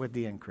patient with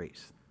the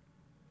increase.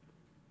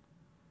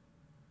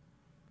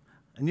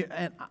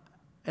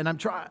 And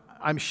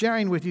I'm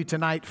sharing with you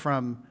tonight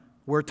from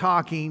we're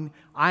talking.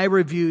 I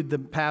reviewed the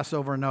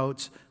Passover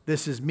notes.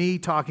 This is me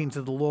talking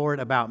to the Lord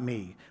about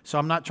me. So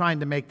I'm not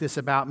trying to make this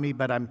about me,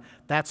 but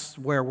that's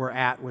where we're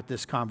at with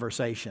this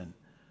conversation.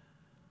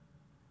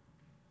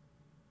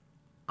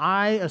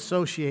 I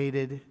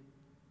associated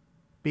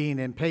being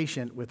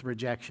impatient with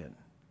rejection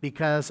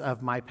because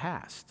of my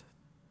past.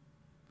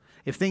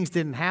 If things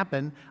didn't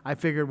happen, I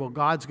figured, well,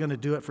 God's going to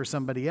do it for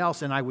somebody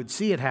else, and I would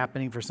see it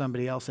happening for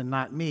somebody else and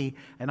not me,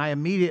 and I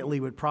immediately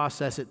would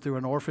process it through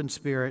an orphan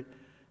spirit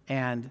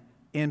and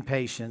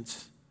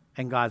impatience,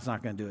 and God's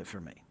not going to do it for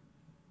me.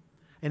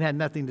 It had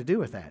nothing to do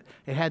with that.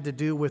 It had to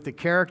do with the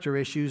character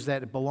issues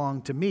that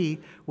belonged to me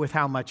with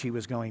how much he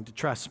was going to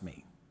trust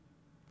me.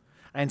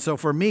 And so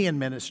for me in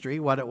ministry,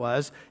 what it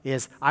was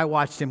is I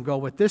watched him go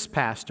with this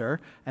pastor,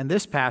 and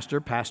this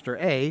pastor, Pastor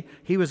A,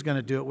 he was going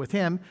to do it with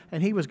him,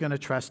 and he was going to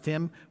trust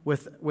him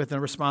with a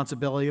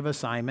responsibility of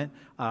assignment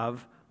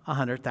of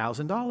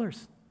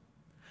 $100,000.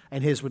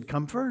 And his would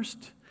come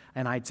first.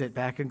 And I'd sit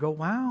back and go,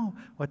 wow,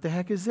 what the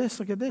heck is this?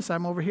 Look at this.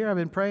 I'm over here. I've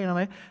been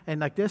praying. And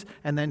like this.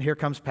 And then here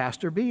comes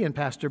Pastor B. And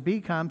Pastor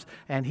B comes,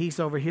 and he's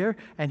over here.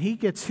 And he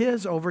gets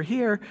his over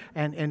here.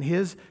 And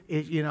his,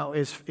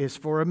 is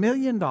for $1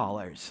 million.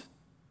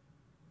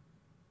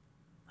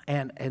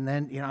 And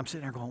then, I'm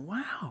sitting there going,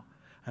 wow.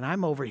 And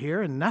I'm over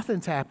here, and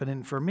nothing's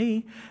happening for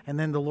me. And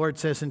then the Lord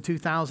says in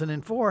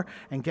 2004,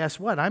 and guess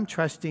what? I'm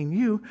trusting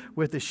you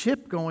with the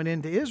ship going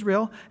into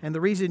Israel. And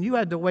the reason you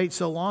had to wait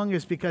so long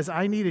is because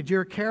I needed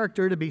your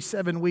character to be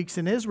 7 weeks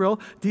in Israel,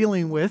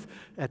 dealing with,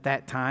 at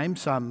that time,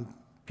 some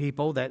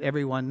people that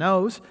everyone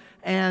knows.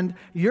 And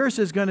yours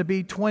is going to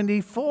be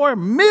 $24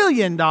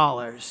 million.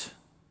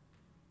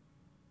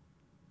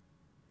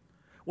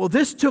 Well,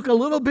 this took a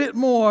little bit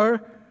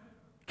more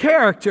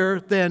character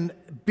than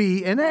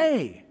B and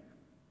A.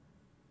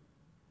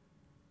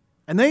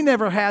 And they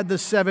never had the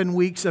 7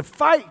 weeks of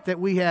fight that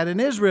we had in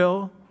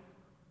Israel.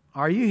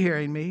 Are you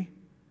hearing me?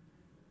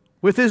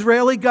 With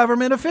Israeli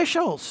government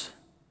officials.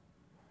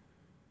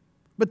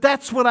 But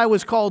that's what I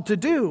was called to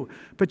do.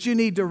 But you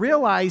need to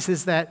realize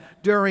is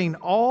that during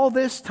all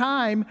this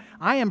time,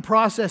 I am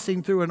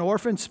processing through an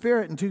orphan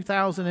spirit in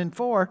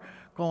 2004,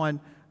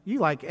 going, you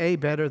like A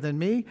better than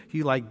me,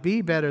 you like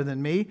B better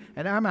than me,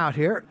 and I'm out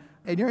here,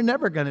 and you're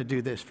never going to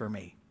do this for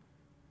me.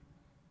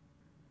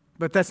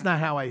 But that's not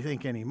how I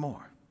think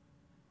anymore.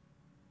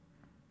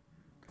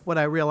 What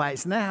I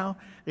realize now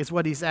is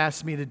what he's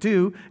asked me to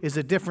do is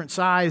a different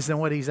size than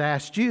what he's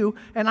asked you,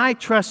 and I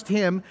trust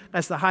him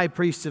as the high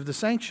priest of the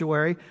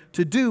sanctuary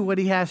to do what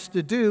he has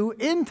to do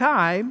in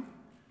time,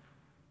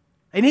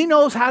 and he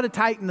knows how to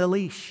tighten the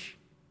leash.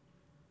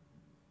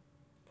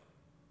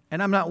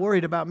 And I'm not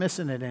worried about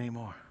missing it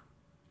anymore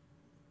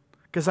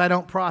because I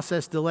don't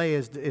process delay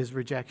as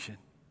rejection.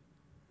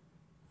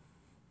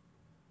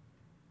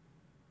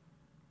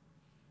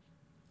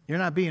 You're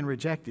not being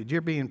rejected.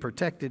 You're being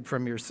protected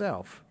from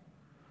yourself.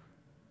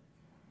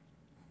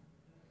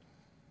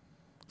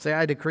 Say,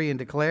 I decree and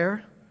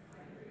declare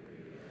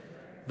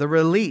the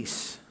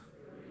release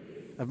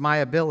of my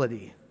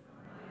ability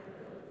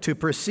to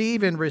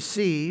perceive and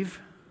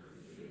receive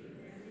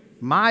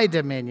my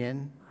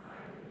dominion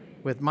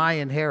with my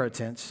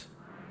inheritance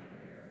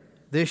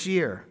this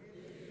year.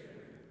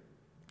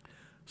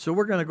 So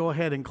we're going to go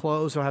ahead and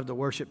close. I'll have the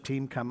worship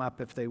team come up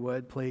if they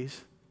would,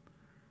 please.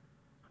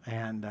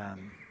 And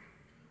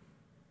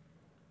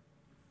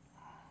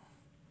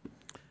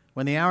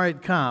when the hour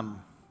had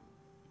come,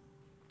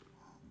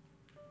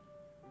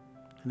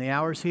 and the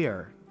hour's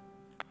here,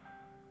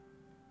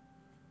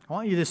 I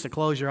want you just to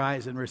close your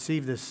eyes and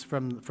receive this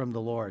from the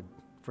Lord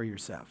for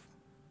yourself.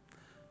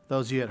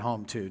 Those of you at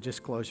home too,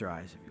 just close your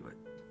eyes if you would.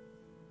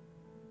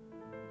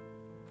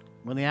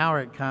 When the hour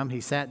had come, he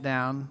sat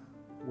down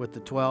with the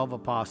 12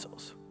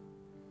 apostles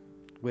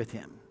with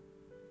him.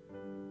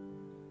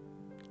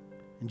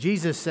 And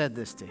Jesus said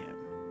this to him.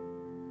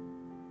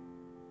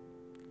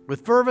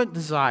 With fervent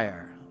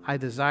desire, I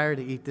desire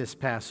to eat this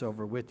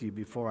Passover with you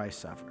before I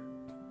suffer.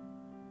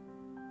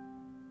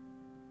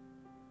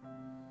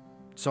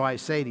 So I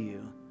say to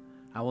you,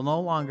 I will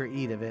no longer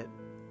eat of it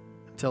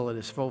until it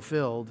is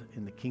fulfilled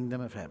in the kingdom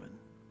of heaven.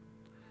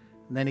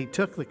 And then he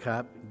took the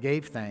cup,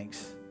 gave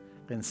thanks,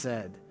 and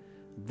said,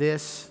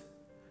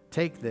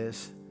 Take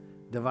this,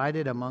 divide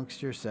it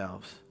amongst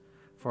yourselves,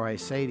 for I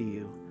say to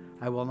you,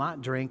 I will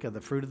not drink of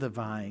the fruit of the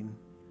vine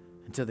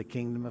until the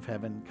kingdom of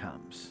heaven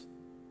comes.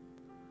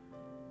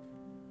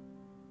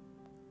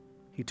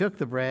 He took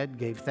the bread,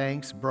 gave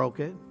thanks, broke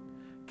it,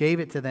 gave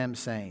it to them,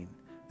 saying,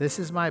 This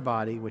is my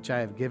body, which I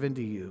have given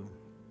to you.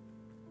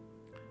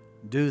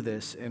 Do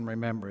this in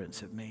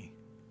remembrance of me.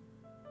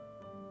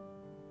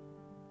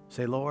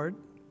 Say, Lord,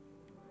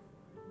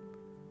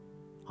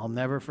 I'll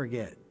never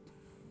forget.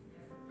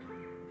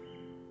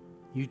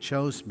 You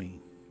chose me.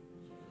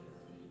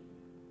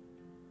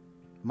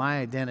 My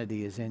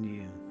identity is in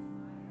you.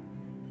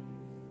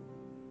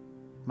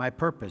 My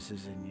purpose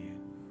is in you.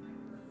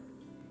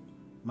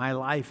 My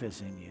life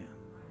is in you.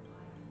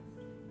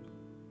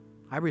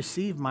 I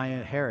receive my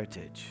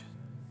heritage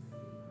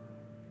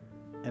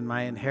and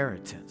my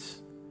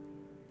inheritance.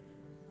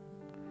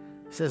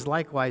 It says,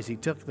 likewise, he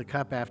took the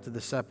cup after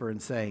the supper and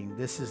saying,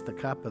 This is the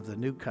cup of the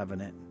new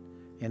covenant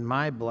in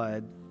my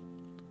blood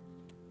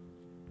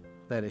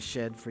that is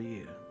shed for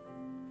you.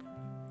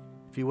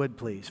 If you would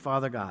please,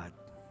 Father God,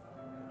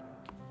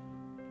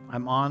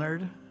 I'm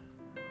honored,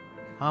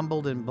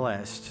 humbled, and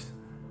blessed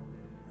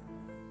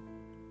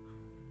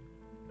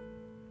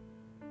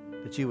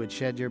that you would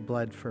shed your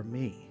blood for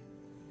me.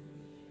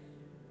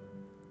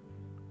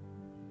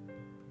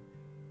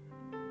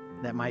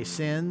 That my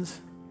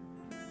sins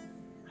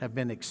have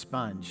been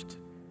expunged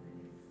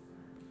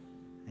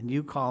and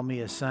you call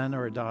me a son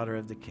or a daughter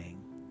of the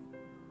King.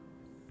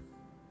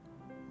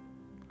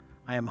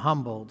 I am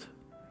humbled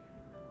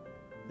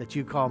that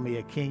you call me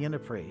a king and a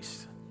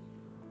priest,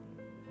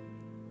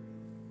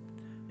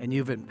 and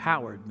you've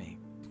empowered me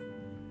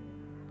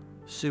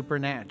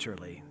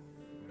supernaturally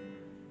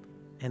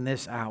in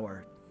this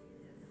hour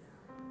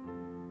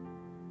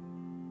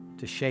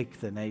to shake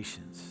the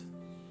nations.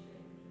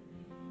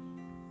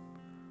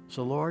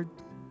 So, Lord,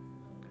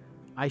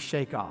 I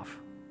shake off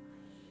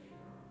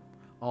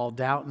all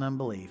doubt and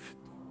unbelief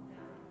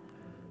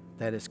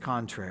that is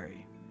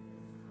contrary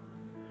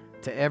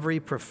to every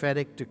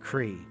prophetic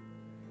decree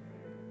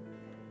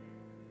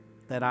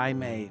that I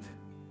made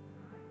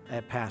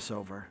at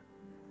Passover.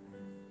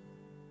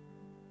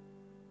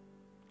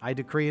 I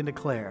decree and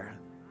declare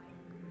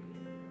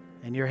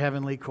in your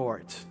heavenly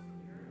courts,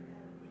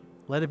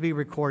 let it be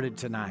recorded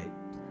tonight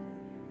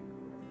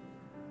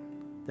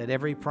that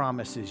every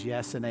promise is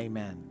yes and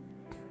amen.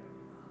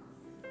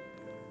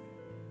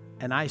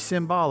 And I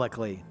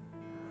symbolically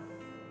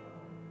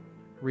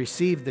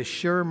receive the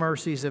sure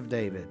mercies of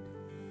David,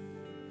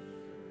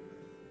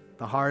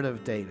 the heart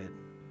of David,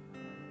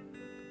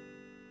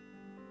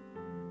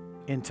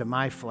 into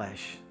my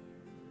flesh,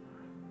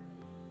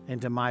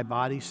 into my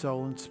body,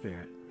 soul, and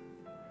spirit.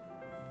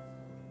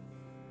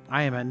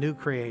 I am a new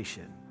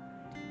creation,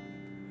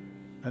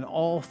 and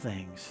all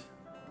things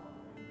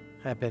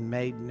have been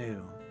made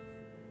new.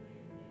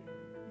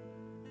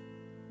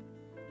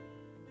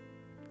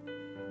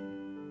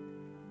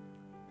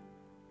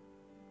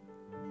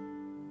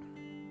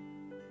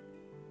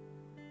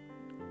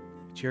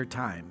 It's your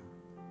time.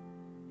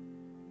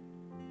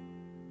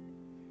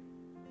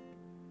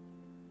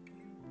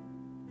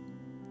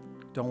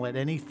 Don't let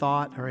any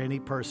thought or any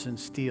person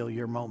steal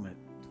your moment.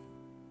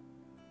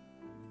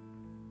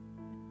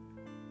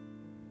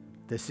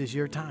 This is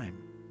your time.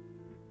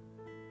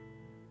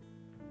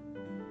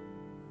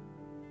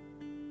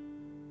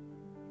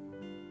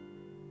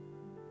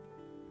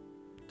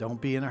 Don't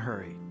be in a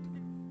hurry.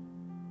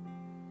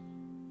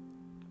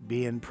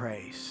 Be in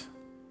praise.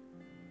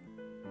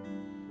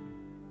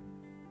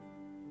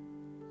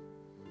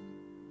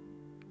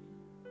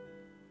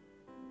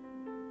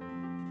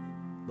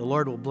 The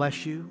Lord will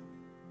bless you.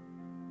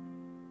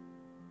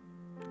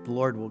 The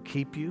Lord will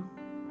keep you.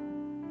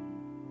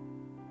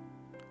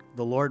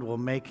 The Lord will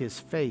make his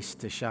face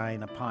to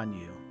shine upon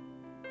you,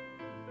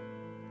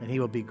 and he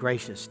will be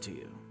gracious to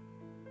you.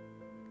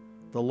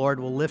 The Lord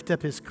will lift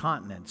up his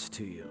countenance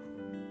to you,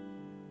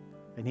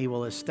 and he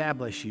will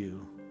establish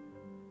you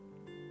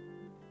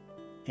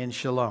in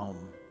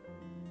shalom.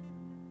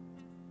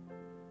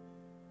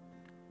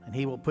 And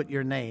he will put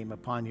your name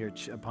upon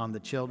the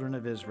children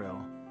of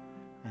Israel,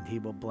 and he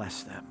will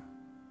bless them.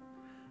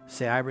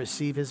 Say, I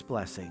receive his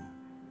blessing.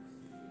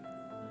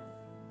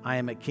 I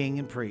am a king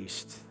and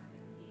priest.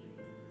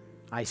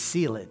 I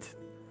seal it.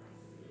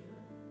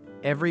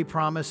 Every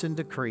promise and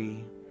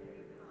decree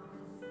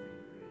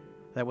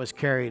that was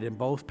carried in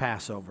both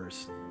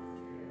Passovers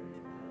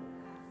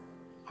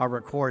are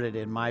recorded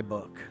in my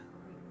book.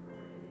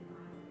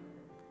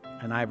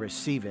 And I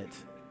receive it.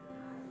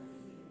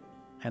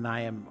 And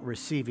I am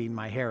receiving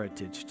my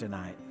heritage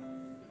tonight.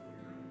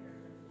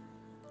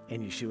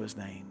 In Yeshua's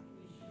name.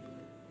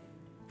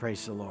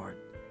 Praise the Lord.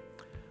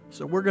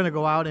 So we're going to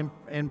go out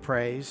in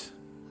praise.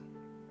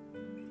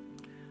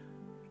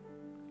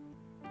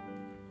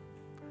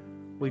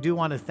 We do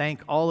want to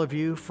thank all of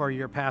you for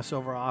your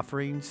Passover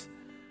offerings.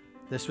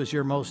 This was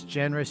your most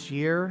generous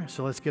year,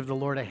 so let's give the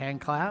Lord a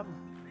hand clap.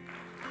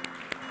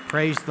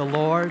 Praise the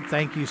Lord.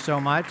 Thank you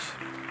so much.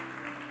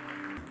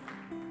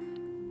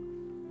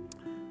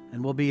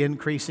 And we'll be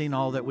increasing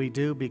all that we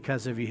do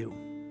because of you.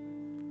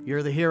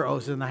 You're the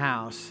heroes in the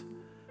house,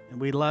 and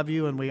we love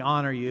you and we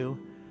honor you.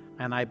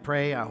 And I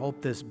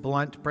hope this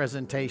blunt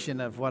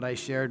presentation of what I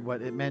shared,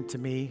 what it meant to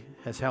me,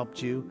 has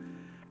helped you.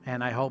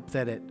 And I hope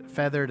that it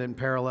feathered and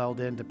paralleled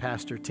into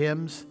Pastor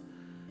Tim's.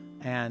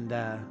 And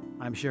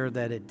I'm sure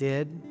that it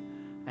did.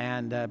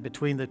 And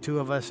between the two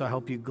of us, I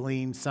hope you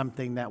glean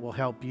something that will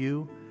help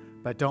you.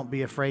 But don't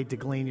be afraid to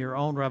glean your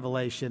own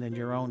revelation and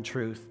your own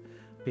truth,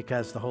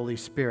 because the Holy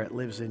Spirit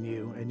lives in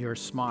you and you're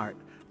smart.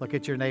 Look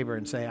at your neighbor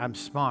and say, I'm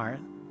smart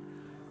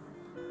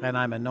and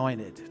I'm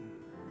anointed.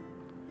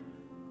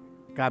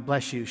 God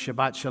bless you.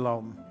 Shabbat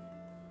Shalom.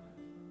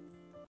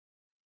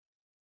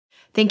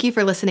 Thank you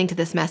for listening to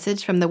this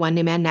message from the One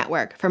New Man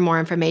Network. For more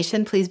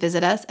information, please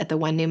visit us at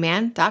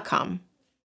theonenewman.com.